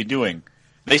supposed to be doing.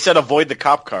 They said avoid the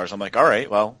cop cars. I'm like, all right,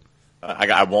 well,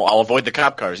 I'll avoid the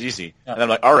cop cars, easy. Yeah. And I'm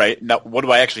like, all right, now what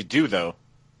do I actually do, though?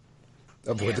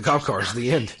 Avoid the cop cars.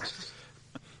 The end.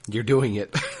 You're doing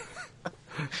it.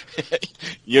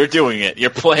 You're doing it. You're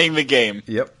playing the game.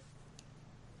 Yep.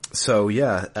 So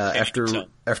yeah, after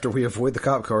 100%. we avoid the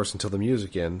cop cars until the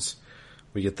music ends,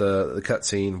 we get the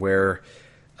cutscene where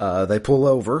they pull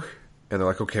over and they're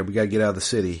like, "Okay, we got to get out of the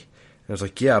city." And I was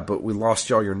like, "Yeah, but we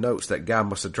lost all your notes. That guy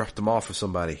must have dropped them off with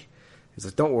somebody." He's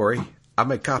like, "Don't worry, I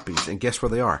made copies, and guess where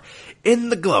they are? In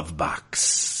the glove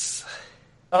box."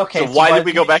 Okay. So why did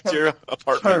we go back to your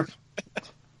apartment?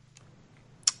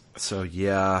 So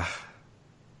yeah.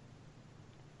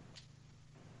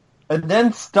 And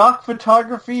then stock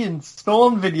photography and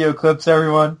stolen video clips,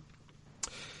 everyone.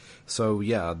 So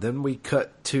yeah, then we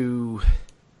cut to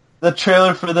The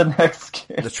trailer for the next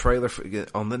game. the trailer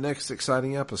on the next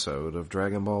exciting episode of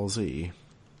Dragon Ball Z.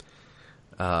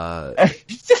 All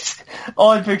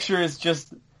I picture is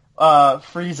just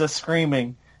Frieza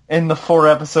screaming in the 4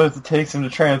 episodes it takes him to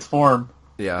transform.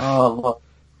 Yeah. Oh, look.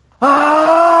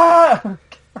 Ah!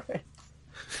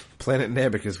 Planet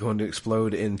Namek is going to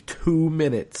explode in 2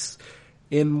 minutes.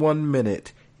 In 1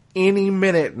 minute. Any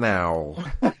minute now.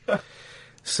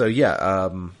 So yeah,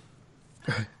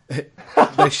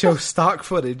 they show stock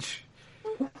footage,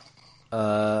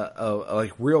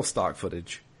 like real stock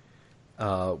footage,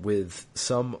 with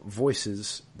some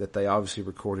voices that they obviously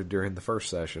recorded during the first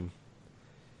session.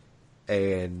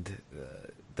 And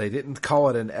They didn't call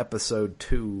it an episode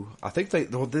 2. I think they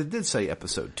did say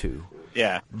episode 2.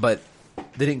 Yeah. But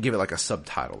they didn't give it like a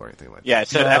subtitle or anything like that. Yeah, it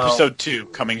said episode 2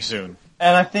 coming soon.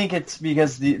 And I think it's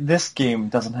because this game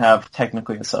doesn't have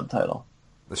technically a subtitle.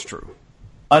 That's true.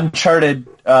 Uncharted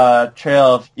Trail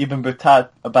of Ibn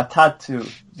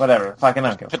Batatu, whatever. Fucking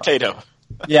don't give a fuck. Potato.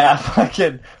 Yeah,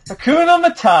 fucking Hakuna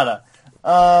Matata.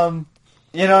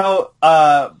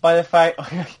 By the fact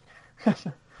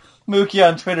Mookie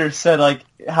on Twitter said like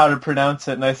how to pronounce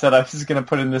it, and I said I was just gonna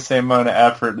put in the same amount of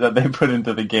effort that they put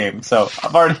into the game. So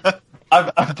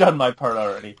I've done my part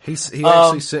already. He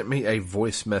actually sent me a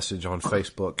voice message on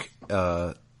Facebook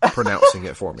pronouncing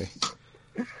it for me.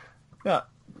 Yeah.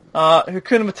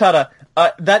 Hakuna Matata.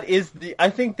 That is I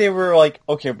think they were like,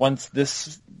 okay, once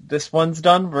this one's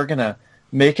done, we're gonna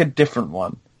make a different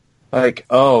one. Like,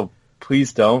 oh,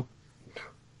 please don't.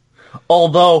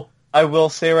 Although, I will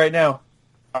say right now,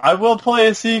 I will play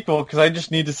a sequel because I just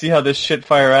need to see how this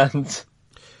shitfire ends.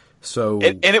 So,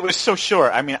 and it was so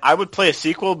short. I mean, I would play a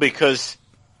sequel because,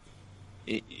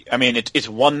 it's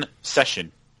one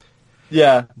session.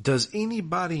 Yeah. Does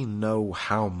anybody know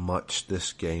how much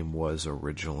this game was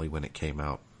originally when it came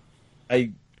out?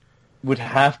 I would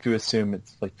have to assume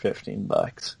it's like $15.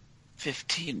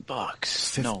 $15.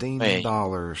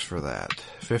 $15 for that.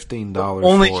 $15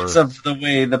 only for... because of the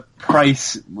way the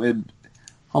price would...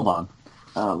 Hold on.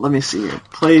 Let me see here.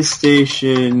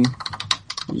 PlayStation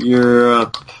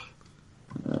Europe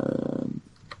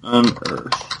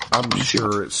Unearthed. I'm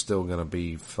sure it's still going to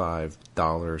be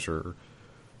 $5 or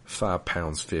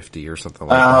 £5.50 or something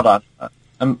like that.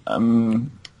 Hold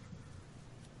on.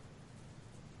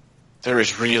 There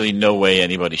is really no way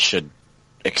anybody should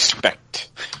expect.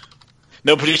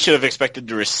 Nobody should have expected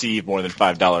to receive more than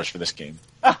 $5 for this game.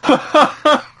 That's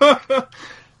a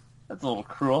little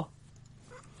cruel.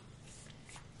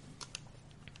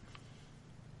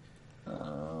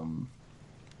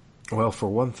 Well, for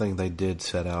one thing, they did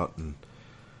set out and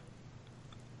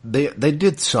they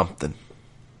did something.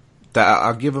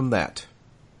 I'll give them that.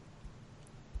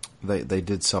 They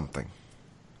did something.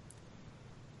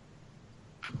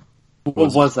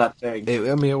 What was that thing?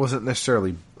 It wasn't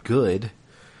necessarily good.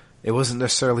 It wasn't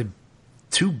necessarily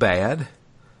too bad.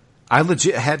 I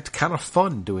legit had kind of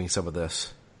fun doing some of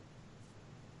this.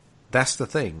 That's the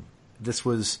thing. This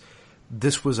was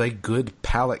a good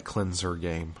palate cleanser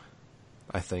game,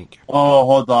 I think. Oh,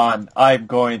 hold on. I'm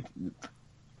going...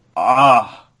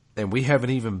 And we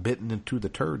haven't even bitten into the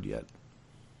turd yet.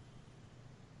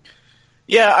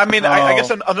 Yeah, I mean, I guess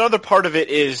another part of it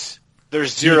is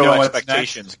there's zero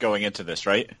expectations going into this,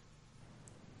 right?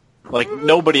 Like,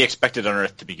 nobody expected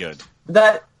Unearthed to be good.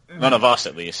 None of us,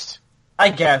 at least. I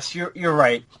guess. You're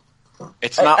right.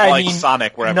 It's not like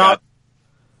Sonic, where I've got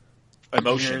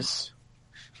emotions.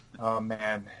 Oh,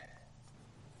 man.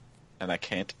 And I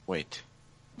can't wait.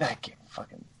 That game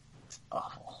fucking... It's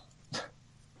awful.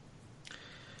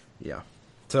 Yeah.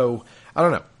 So, I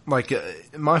don't know. Like,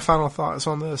 my final thoughts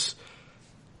on this...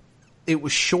 It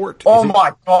was short. Oh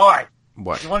my god!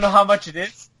 What? You want to know how much it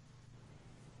is?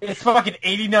 It's fucking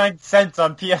 89 cents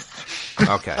on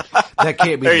PS3. Okay. That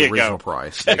can't be the original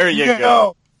price. There you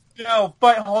go. No,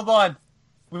 but hold on.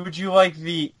 Would you like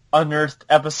the Unearthed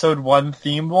Episode 1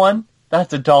 themed one?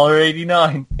 That's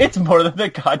 $1.89. It's more than the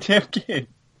goddamn game.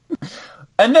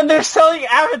 And then they're selling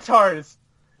avatars!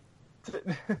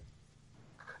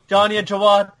 Johnny and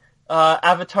Jawad,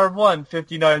 Avatar 1,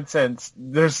 59 cents.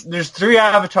 There's 3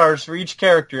 avatars for each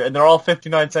character, and they're all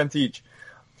 59 cents each.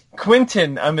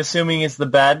 Quentin, I'm assuming, is the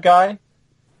bad guy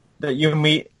that you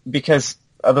meet, because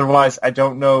otherwise I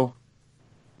don't know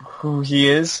who he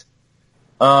is.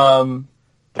 The bald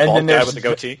guy with the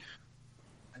goatee?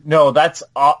 No, that's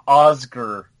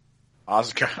Oscar.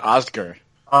 Oscar.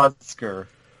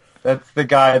 That's the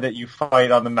guy that you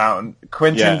fight on the mountain.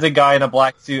 Quentin's a guy in a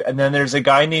black suit, and then there's a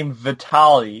guy named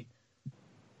Vitaly.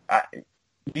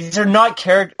 These are not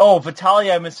characters. Oh, Vitaly,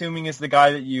 I'm assuming, is the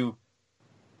guy that you...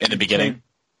 In the beginning?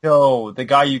 No, the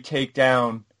guy you take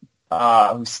down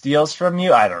who steals from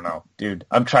you? I don't know, dude.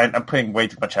 I'm putting way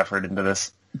too much effort into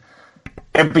this.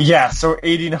 But yeah, so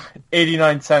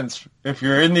 89 cents. If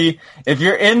you're in the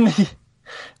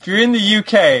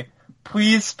UK,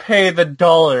 please pay the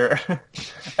 $1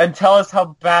 and tell us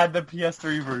how bad the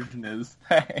PS3 version is.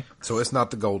 So it's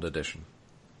not the gold edition.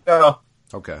 No.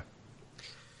 Okay.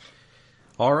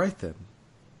 All right then.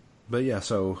 But yeah,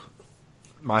 so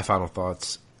my final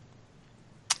thoughts.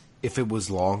 If it was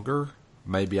longer,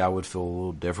 maybe I would feel a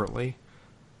little differently.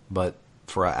 But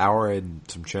for an hour and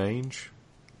some change,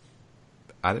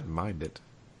 I didn't mind it.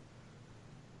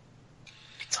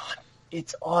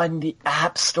 It's on the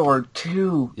App Store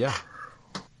too. Yeah.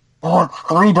 Oh, it's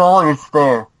 $3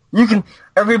 there.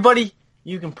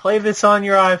 You can play this on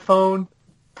your iPhone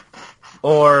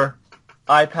or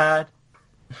iPad.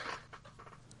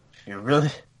 If you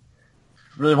really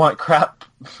want crap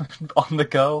on the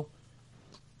go,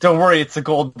 don't worry, it's a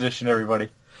gold edition, everybody.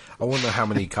 I wonder how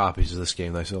many copies of this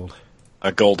game they sold.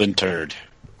 A golden turd.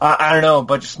 I don't know, a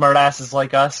bunch of smartasses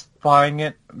like us buying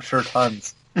it. I'm sure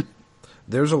tons.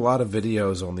 There's a lot of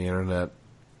videos on the internet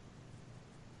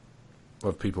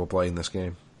of people playing this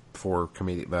game for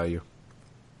comedic value.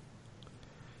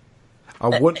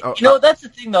 That's the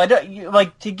thing, though.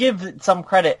 To give it some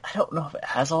credit, I don't know if it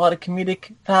has a lot of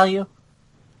comedic value.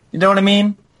 You know what I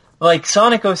mean? Like,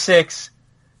 Sonic 06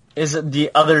 is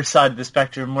the other side of the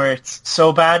spectrum where it's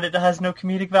so bad it has no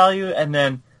comedic value, and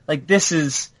then, like, this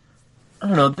is, I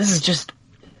don't know, this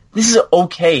is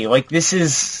okay. Like, this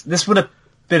would have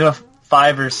been a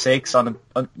 5 or 6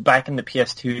 back in the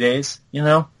PS2 days, you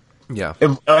know? Yeah.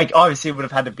 Obviously it would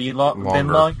have had to be been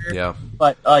longer. Yeah.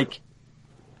 But, like,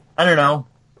 I don't know.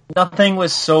 Nothing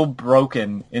was so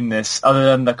broken in this other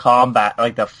than the combat,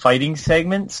 like the fighting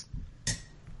segments.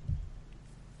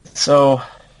 So,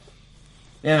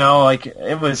 like,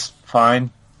 it was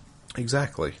fine.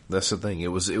 Exactly. That's the thing. It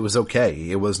was okay.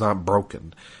 It was not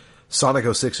broken.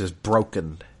 Sonic 06 is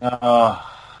broken.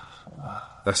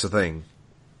 That's the thing.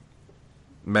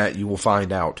 Matt, you will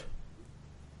find out.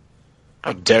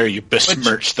 How dare you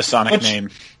besmirch the Sonic name?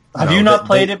 Have you not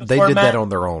played it before, They did Matt? that on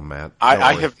their own, Matt.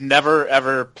 I have never,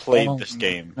 ever played this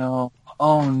game. No.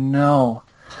 Oh, no.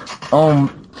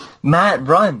 Matt,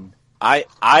 run. I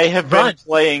have been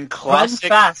playing classic... Run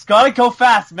fast. Gotta go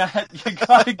fast, Matt. You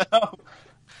gotta go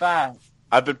fast.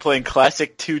 I've been playing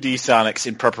classic 2D Sonics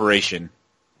in preparation.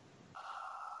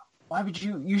 Why would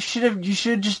you should have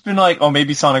just been like, oh,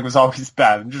 maybe Sonic was always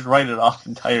bad, and just write it off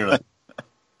entirely.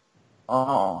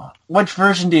 Oh. Which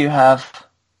version do you have?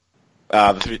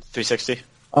 The 360.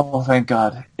 Oh, thank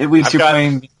God. At least you're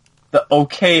playing the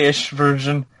okay-ish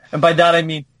version. And by that I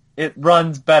mean it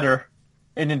runs better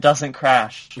and it doesn't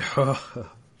crash. I've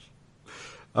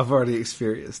already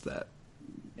experienced that.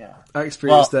 Yeah. I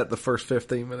experienced that the first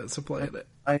 15 minutes of playing it.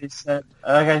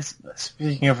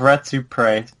 Speaking of Retsu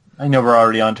Prey, I know we're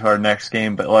already on to our next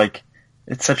game, but, like,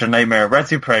 it's such a nightmare.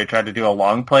 Retsu Prey tried to do a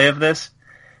long play of this,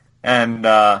 and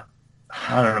I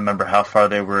don't remember how far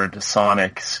they were into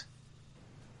Sonic's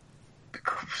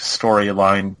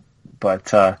storyline,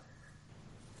 but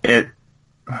it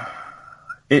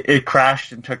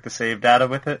crashed and took the save data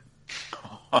with it.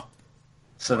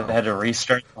 So they had to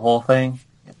restart the whole thing.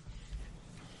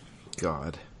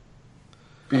 God.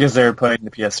 Because they were playing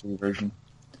the PS3 version.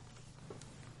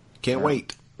 Can't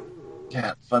wait.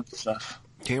 Yeah, fun stuff.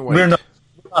 Can't wait. We're not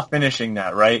finishing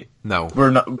that, right? No.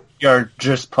 We are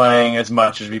just playing as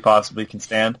much as we possibly can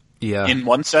stand. Yeah. In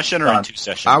one session or in 2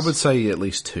 sessions? I would say at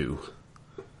least 2.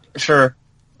 Sure.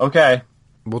 Okay.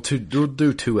 We'll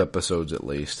do 2 episodes at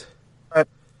least. Right.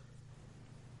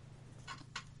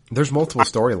 There's multiple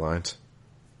storylines.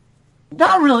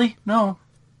 Not really, no.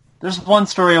 There's one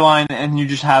storyline, and you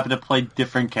just happen to play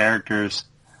different characters.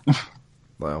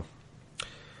 Wow.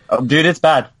 Oh, dude, it's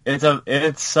bad.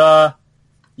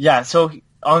 Yeah, so,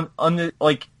 on the,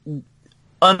 like,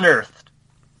 Unearthed.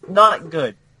 Not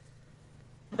good.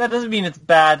 That doesn't mean it's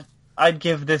bad. I'd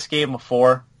give this game a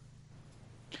 4.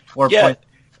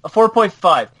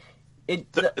 4.5.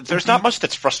 There's not much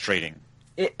that's frustrating.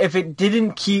 If it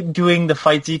didn't keep doing the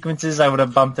fight sequences, I would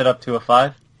have bumped it up to a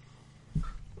 5.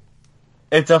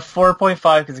 It's a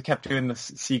 4.5 because it kept doing the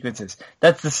sequences.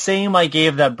 That's the same I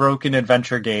gave that broken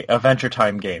Adventure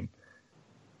Time game.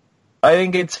 I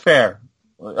think it's fair.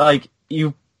 Like,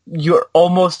 you're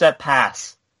almost at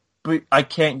pass, but I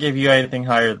can't give you anything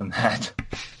higher than that.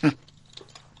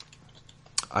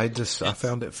 I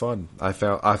found it fun.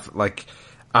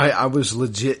 I was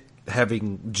legit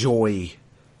having joy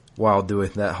while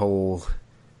doing that whole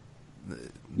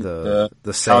the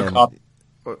sand.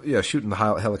 Yeah, shooting the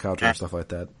helicopter and stuff like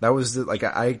that. That was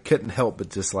I couldn't help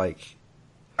but just like.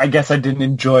 I guess I didn't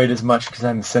enjoy it as much because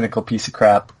I'm a cynical piece of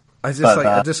crap. I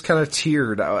just kind of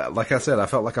teared. Like I said, I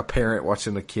felt like a parent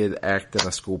watching a kid act in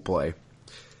a school play.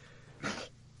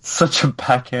 Such a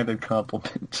backhanded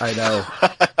compliment. I know,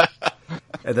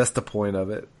 and that's the point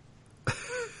of it.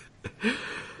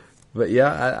 But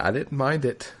yeah, I didn't mind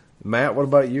it. Matt, what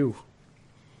about you?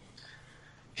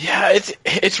 Yeah,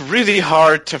 it's really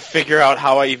hard to figure out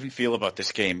how I even feel about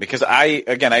this game because I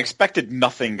expected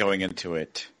nothing going into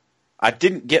it. I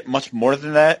didn't get much more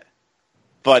than that,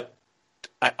 but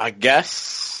I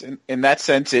guess in that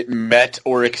sense it met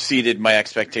or exceeded my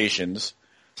expectations.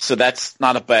 So that's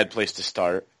not a bad place to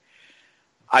start.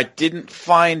 I didn't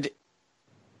find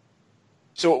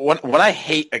So when I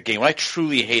hate a game, when I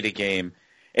truly hate a game,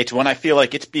 it's when I feel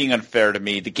like it's being unfair to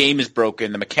me. The game is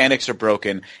broken, the mechanics are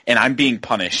broken, and I'm being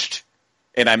punished,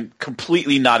 and I'm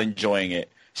completely not enjoying it.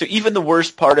 So even the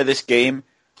worst part of this game,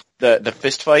 the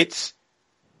fist fights,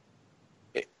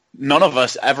 none of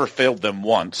us ever failed them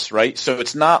once, right? So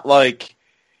it's not like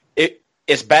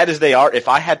as bad as they are. If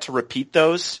I had to repeat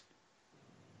those,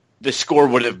 the score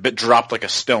would have been dropped like a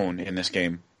stone in this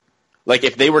game. Like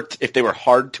if they were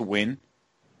hard to win,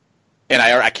 and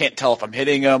I can't tell if I'm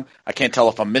hitting them, I can't tell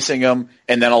if I'm missing them,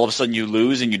 and then all of a sudden you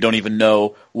lose and you don't even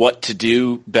know what to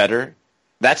do better.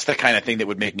 That's the kind of thing that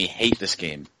would make me hate this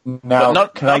game. Now,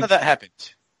 but none of that happened.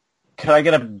 Could I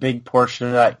get a big portion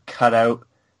of that cut out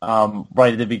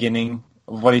right at the beginning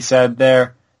of what he said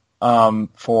there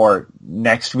for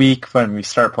next week when we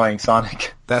start playing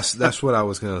Sonic? That's what I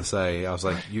was going to say. I was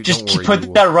like, Just don't worry,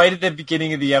 put that right at the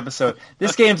beginning of the episode.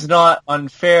 This game's not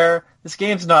unfair. This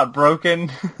game's not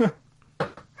broken.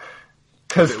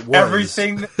 Because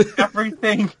everything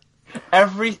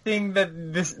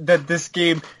that this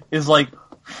game is like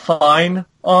fine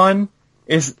on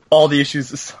is all the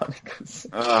issues of Sonic.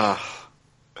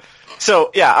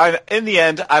 So yeah, in the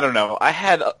end, I don't know. I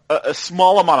had a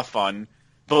small amount of fun,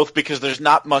 both because there's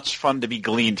not much fun to be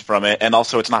gleaned from it, and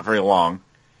also it's not very long.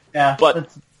 Yeah, but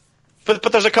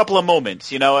there's a couple of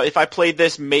moments. You know, if I played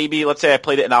this, maybe let's say I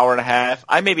played it an hour and a half,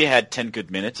 I maybe had 10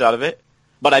 good minutes out of it.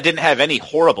 But I didn't have any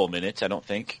horrible minutes, I don't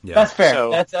think. Yeah. That's fair. So,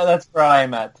 that's where I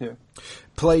am at, too.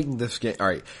 Playing this game... All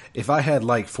right, if I had,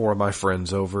 like, 4 of my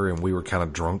friends over and we were kind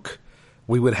of drunk,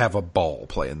 we would have a ball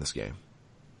playing this game.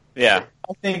 Yeah.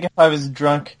 I think if I was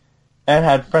drunk and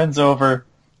had friends over,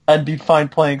 I'd be fine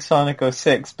playing Sonic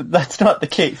 06, but that's not the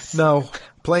case. No,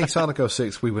 playing Sonic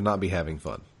 06, we would not be having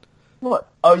fun. What?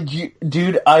 Oh,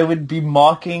 dude, I would be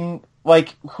mocking...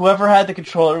 Like, whoever had the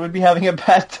controller would be having a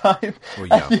bad time, well,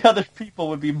 yeah. And the other people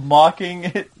would be mocking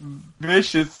it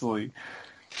viciously.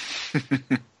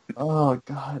 Oh,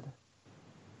 God.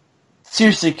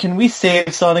 Seriously, can we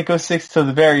save Sonic 06 to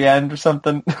the very end or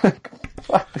something?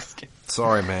 Fuck this game.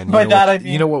 Sorry, man. By that I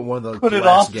mean, you know what one of the put it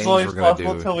last off games so we're going to do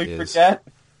until we is... forget.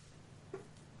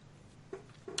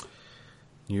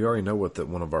 You already know what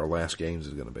one of our last games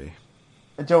is going to be.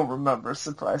 I don't remember.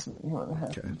 Surprise me when it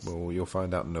happens. Okay, well, you'll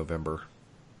find out in November.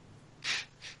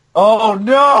 Oh,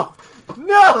 no!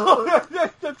 No!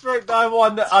 That's right, the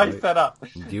one that I set up.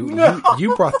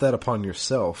 You brought that upon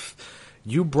yourself.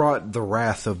 You brought the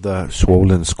wrath of the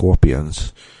swollen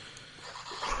scorpions.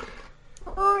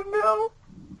 Oh,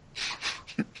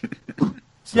 no.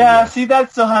 Yeah, see,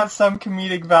 that still has some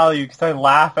comedic value, because I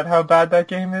laugh at how bad that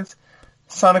game is.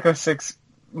 Sonic 06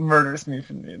 murders me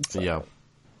from the inside. Yeah.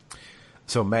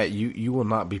 So, Matt, you will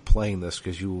not be playing this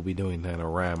because you will be doing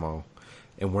NaNoWriMo,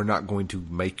 and we're not going to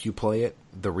make you play it.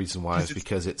 The reason why is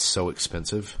because it's so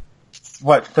expensive.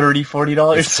 What, $30,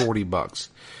 $40? It's $40.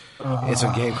 It's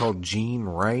a game called Gene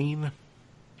Rain.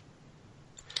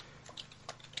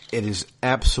 It is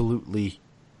absolutely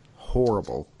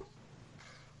horrible.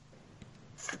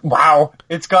 Wow,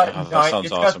 it's got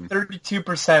awesome.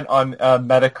 32% on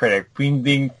Metacritic.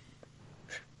 Being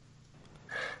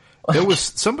There was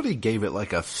somebody gave it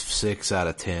like a 6 out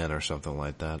of 10 or something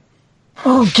like that.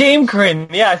 Oh,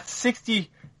 GameCrin, yeah, 60.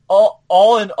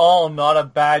 All in all, not a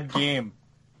bad game,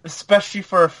 especially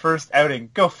for a first outing.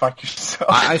 Go fuck yourself.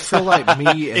 I feel like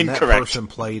me and that person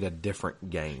played a different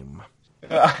game.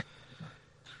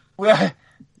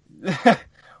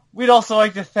 We'd also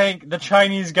like to thank the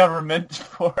Chinese government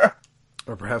for...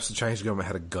 Or perhaps the Chinese government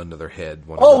had a gun to their head.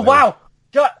 Oh, wow!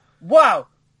 Wow!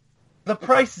 The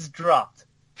price has dropped.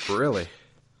 Really?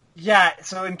 Yeah,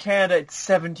 so in Canada it's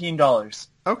 $17.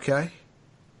 Okay.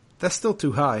 That's still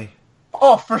too high.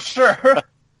 Oh, for sure!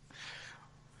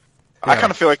 I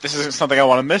kind of feel like this isn't something I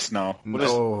want to miss now.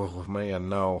 Man,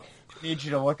 no. I need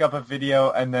you to look up a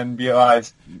video and then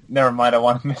realize, never mind, I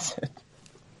want to miss it.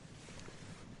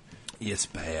 It's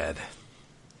bad.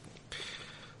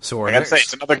 So I gotta say,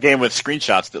 it's another game with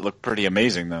screenshots that look pretty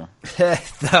amazing, though.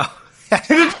 No.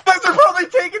 They're probably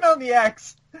taking on the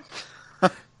X.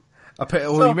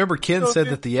 Well, you remember Ken said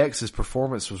that the X's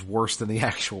performance was worse than the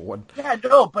actual one. Yeah,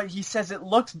 no, but he says it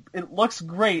looks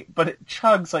great, but it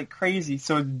chugs like crazy,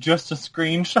 so it's just a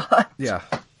screenshot. Yeah,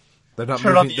 they're not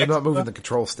moving the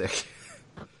control stick.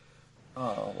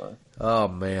 Oh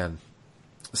man.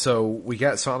 So we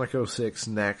got Sonic 06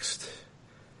 next.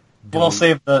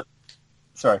 Save the.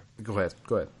 Sorry. Go ahead.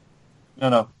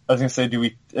 No. I was going to say, do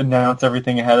we announce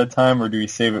everything ahead of time, or do we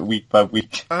save it week by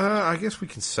week? I guess we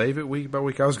can save it week by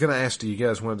week. I was going to ask, do you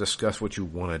guys want to discuss what you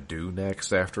want to do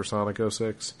next after Sonic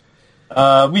 06?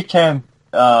 We can,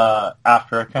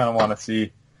 after. I kind of want to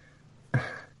see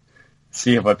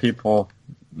see what people.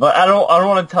 But I don't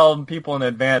want to tell people in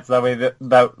advance that way that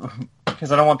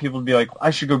because I don't want people to be like, I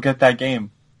should go get that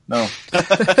game. No,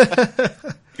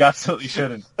 you absolutely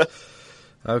shouldn't. Okay.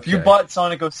 If you bought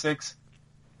Sonic 06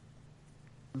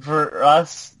 for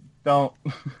us, don't.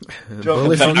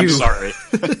 I'm sorry.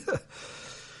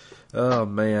 Oh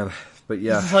man, but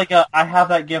yeah, This is like I have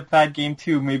that bad game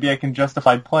too. Maybe I can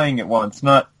justify playing it once.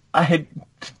 Not I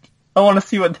want to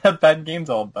see what that bad game's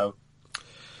all about.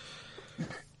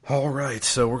 all right.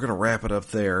 So we're gonna wrap it up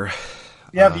there.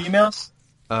 You have emails?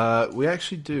 We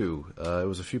actually do. It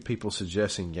was a few people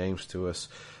suggesting games to us,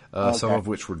 Okay. some of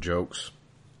which were jokes.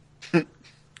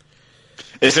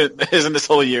 Isn't this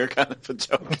whole year kind of a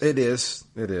joke? It is.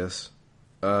 It is.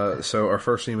 So our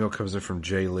first email comes in from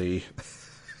Jay Lee.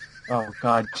 Oh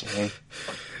God, Jay.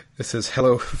 It says,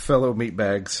 "Hello, fellow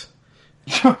meatbags.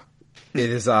 It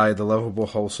is I, the lovable,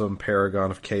 wholesome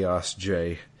paragon of chaos,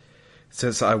 Jay.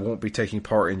 Since I won't be taking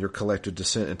part in your collective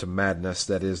descent into madness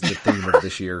that is the theme of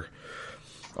this year,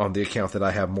 on the account that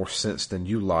I have more sense than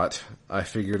you lot, I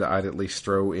figured I'd at least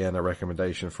throw in a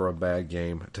recommendation for a bad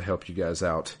game to help you guys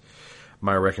out.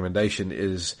 My recommendation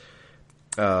is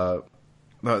game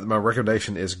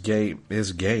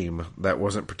that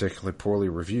wasn't particularly poorly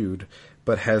reviewed,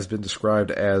 but has been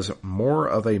described as more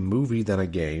of a movie than a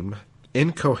game,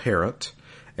 incoherent,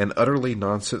 and utterly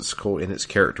nonsensical in its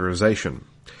characterization.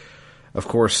 Of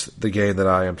course, the game that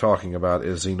I am talking about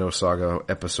is Xenosaga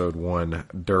Episode 1,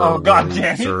 Oh God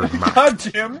damn it! God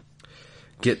damn it!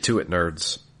 Get to it,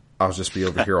 nerds. I'll just be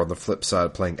over here on the flip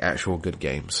side playing actual good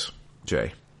games.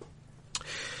 Jay.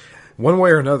 One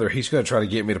way or another, he's going to try to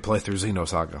get me to play through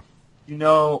Xenosaga. You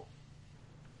know,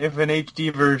 if an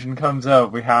HD version comes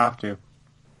out, we have to.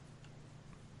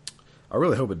 I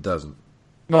really hope it doesn't.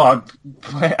 No,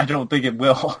 I don't think it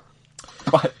will.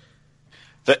 But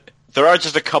There are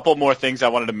just a couple more things I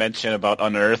wanted to mention about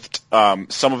Unearthed.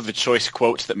 Some of the choice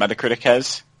quotes that Metacritic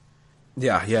has.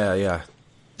 Yeah.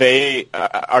 They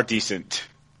are decent.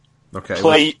 Okay.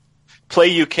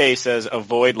 Play UK says,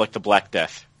 avoid like the Black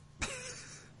Death.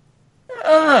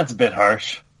 that's a bit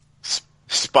harsh.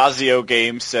 Spazio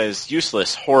Games says,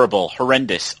 useless, horrible,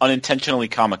 horrendous, unintentionally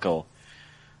comical.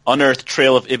 Unearthed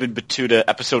Trail of Ibn Battuta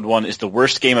Episode 1 is the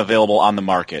worst game available on the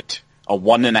market. A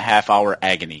 1.5 hour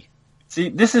agony. See,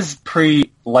 this is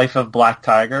pre-Life of Black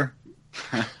Tiger.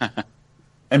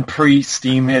 And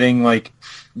pre-Steam hitting, like,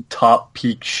 top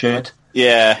peak shit.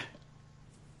 Yeah.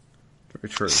 Very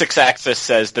true. Six Axis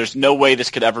says, there's no way this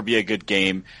could ever be a good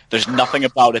game. There's nothing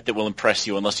about it that will impress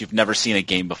you unless you've never seen a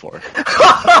game before.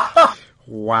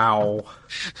 Wow.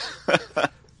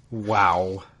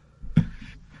 Wow.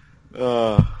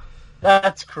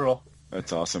 That's cruel.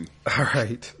 That's awesome. All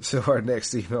right. So our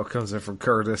next email comes in from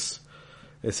Curtis.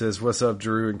 It says, "What's up,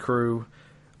 Drew and crew?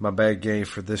 My bad game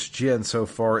for this gen so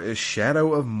far is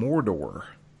Shadow of Mordor.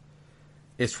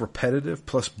 It's repetitive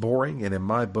plus boring, and in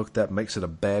my book that makes it a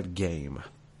bad game.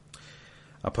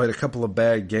 I played a couple of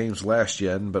bad games last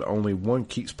gen, but only one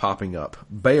keeps popping up.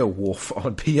 Beowulf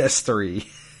on PS3.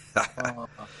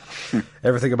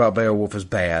 Everything about Beowulf is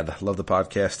bad. Love the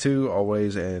podcast too,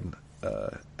 always, and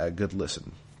a good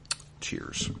listen.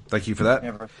 Cheers." Thank you for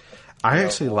that. I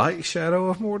actually like Shadow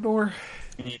of Mordor.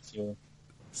 Me too.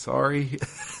 Sorry.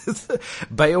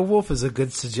 Beowulf is a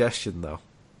good suggestion, though.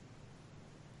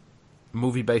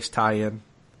 Movie-based tie-in.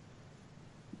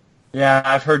 Yeah,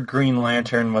 I've heard Green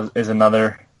Lantern is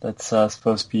another that's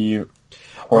supposed to be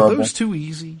horrible. Are those too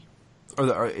easy?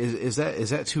 Is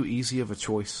that too easy of a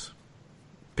choice?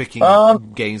 Picking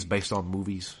games based on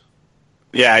movies?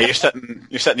 Yeah, you're setting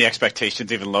the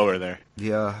expectations even lower there.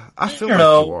 Yeah, I feel You like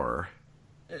know, you are.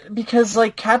 Because,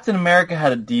 like, Captain America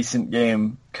had a decent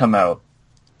game come out.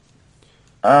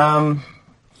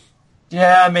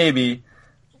 Yeah, maybe.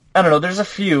 I don't know, there's a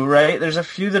few, right? There's a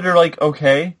few that are, like,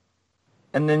 okay.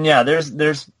 And then, yeah,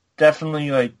 there's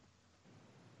definitely, like...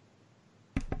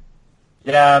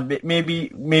 Yeah,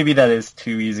 maybe that is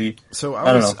too easy. So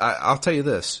I don't know. I'll tell you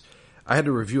this. I had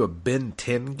to review a Ben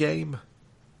 10 game.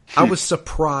 I was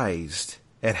surprised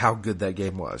at how good that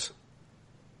game was.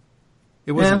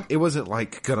 It wasn't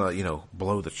like gonna,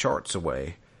 blow the charts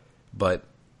away, but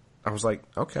I was like,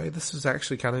 okay, this is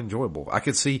actually kind of enjoyable. I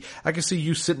could see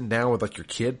you sitting down with like your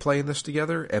kid playing this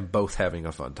together and both having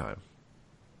a fun time.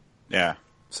 Yeah.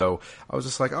 So I was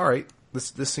just like, all right,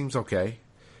 this seems okay.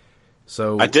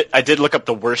 So I did look up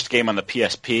the worst game on the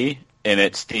PSP, and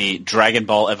it's the Dragon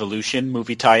Ball Evolution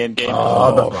movie tie-in game.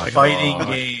 Oh, the my fighting God.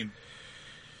 game.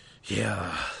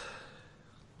 Yeah.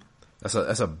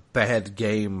 That's a bad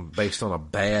game based on a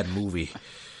bad movie.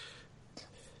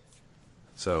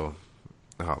 So,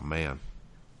 oh man.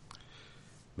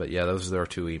 But yeah, those are our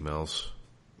 2 emails.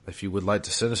 If you would like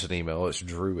to send us an email, it's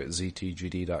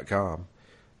drew@ztgd.com.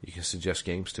 You can suggest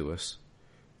games to us.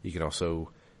 You can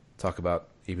also talk about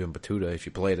even Batuta if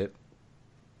you played it,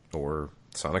 or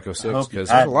Sonic 06, because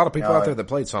there's a lot of people out there that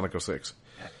played Sonic 06.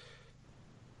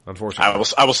 Unfortunately.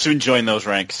 I will soon join those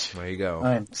ranks. There you go.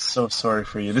 I'm so sorry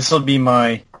for you. This will be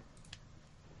my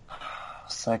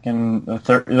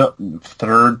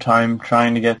third time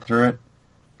trying to get through it.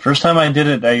 First time I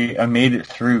did it, I made it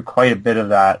through quite a bit of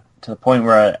that, to the point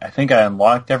where I think I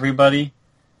unlocked everybody.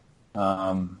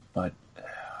 But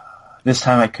this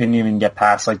time I couldn't even get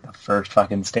past like the first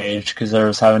fucking stage because I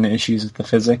was having issues with the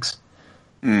physics.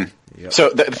 Yep. So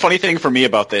the funny thing for me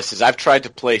about this is I've tried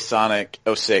to play Sonic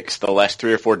 06 the last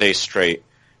 3 or 4 days straight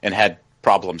and had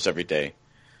problems every day.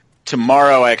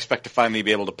 Tomorrow I expect to finally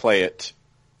be able to play it,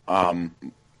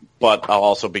 but I'll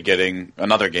also be getting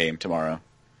another game tomorrow.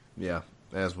 Yeah,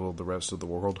 as will the rest of the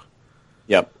world.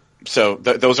 Yep. So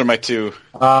those are my 2.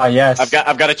 Yes.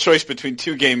 I've got a choice between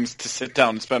 2 games to sit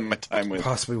down and spend my time with.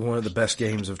 Possibly one of the best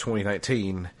games of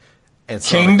 2019. And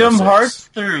Kingdom Hearts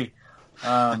 3.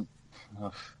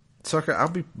 Sucker, I'll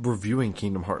be reviewing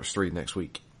Kingdom Hearts 3 next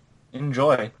week.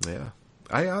 Enjoy. Yeah.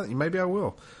 Maybe I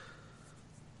will.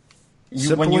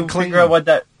 When you figure out what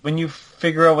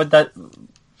that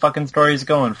fucking story is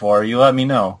going for, you let me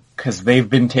know. Because they've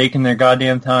been taking their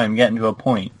goddamn time getting to a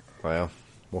point. Well,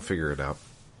 we'll figure it out.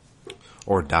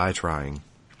 Or die trying.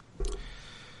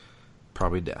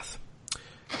 Probably death.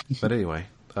 But anyway,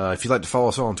 if you'd like to follow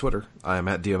us on Twitter, I am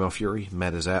at DML Fury,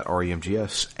 Matt is at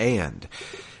REMGS, and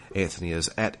Anthony is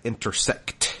at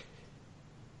Intersect.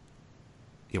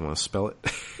 You want to spell it?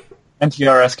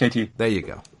 NTRSKT. There you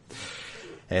go.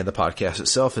 And the podcast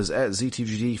itself is at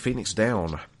ZTGD Phoenix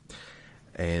Down.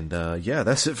 And, yeah,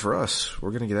 that's it for us.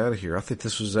 We're going to get out of here. I think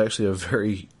this was actually a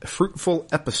very fruitful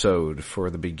episode for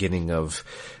the beginning of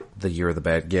the Year of the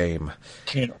Bad Game.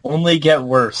 Can only get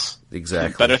worse.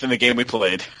 Exactly. Better than the game we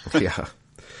played. Yeah.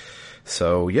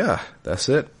 So, yeah, that's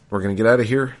it. We're going to get out of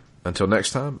here. Until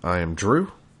next time, I am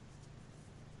Drew.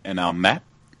 And I'm Matt.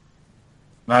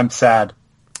 I'm sad.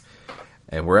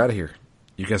 And we're out of here.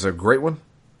 You guys have a great one.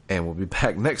 And we'll be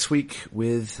back next week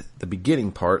with the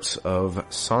beginning parts of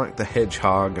Sonic the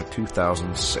Hedgehog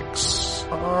 2006.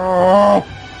 Oh.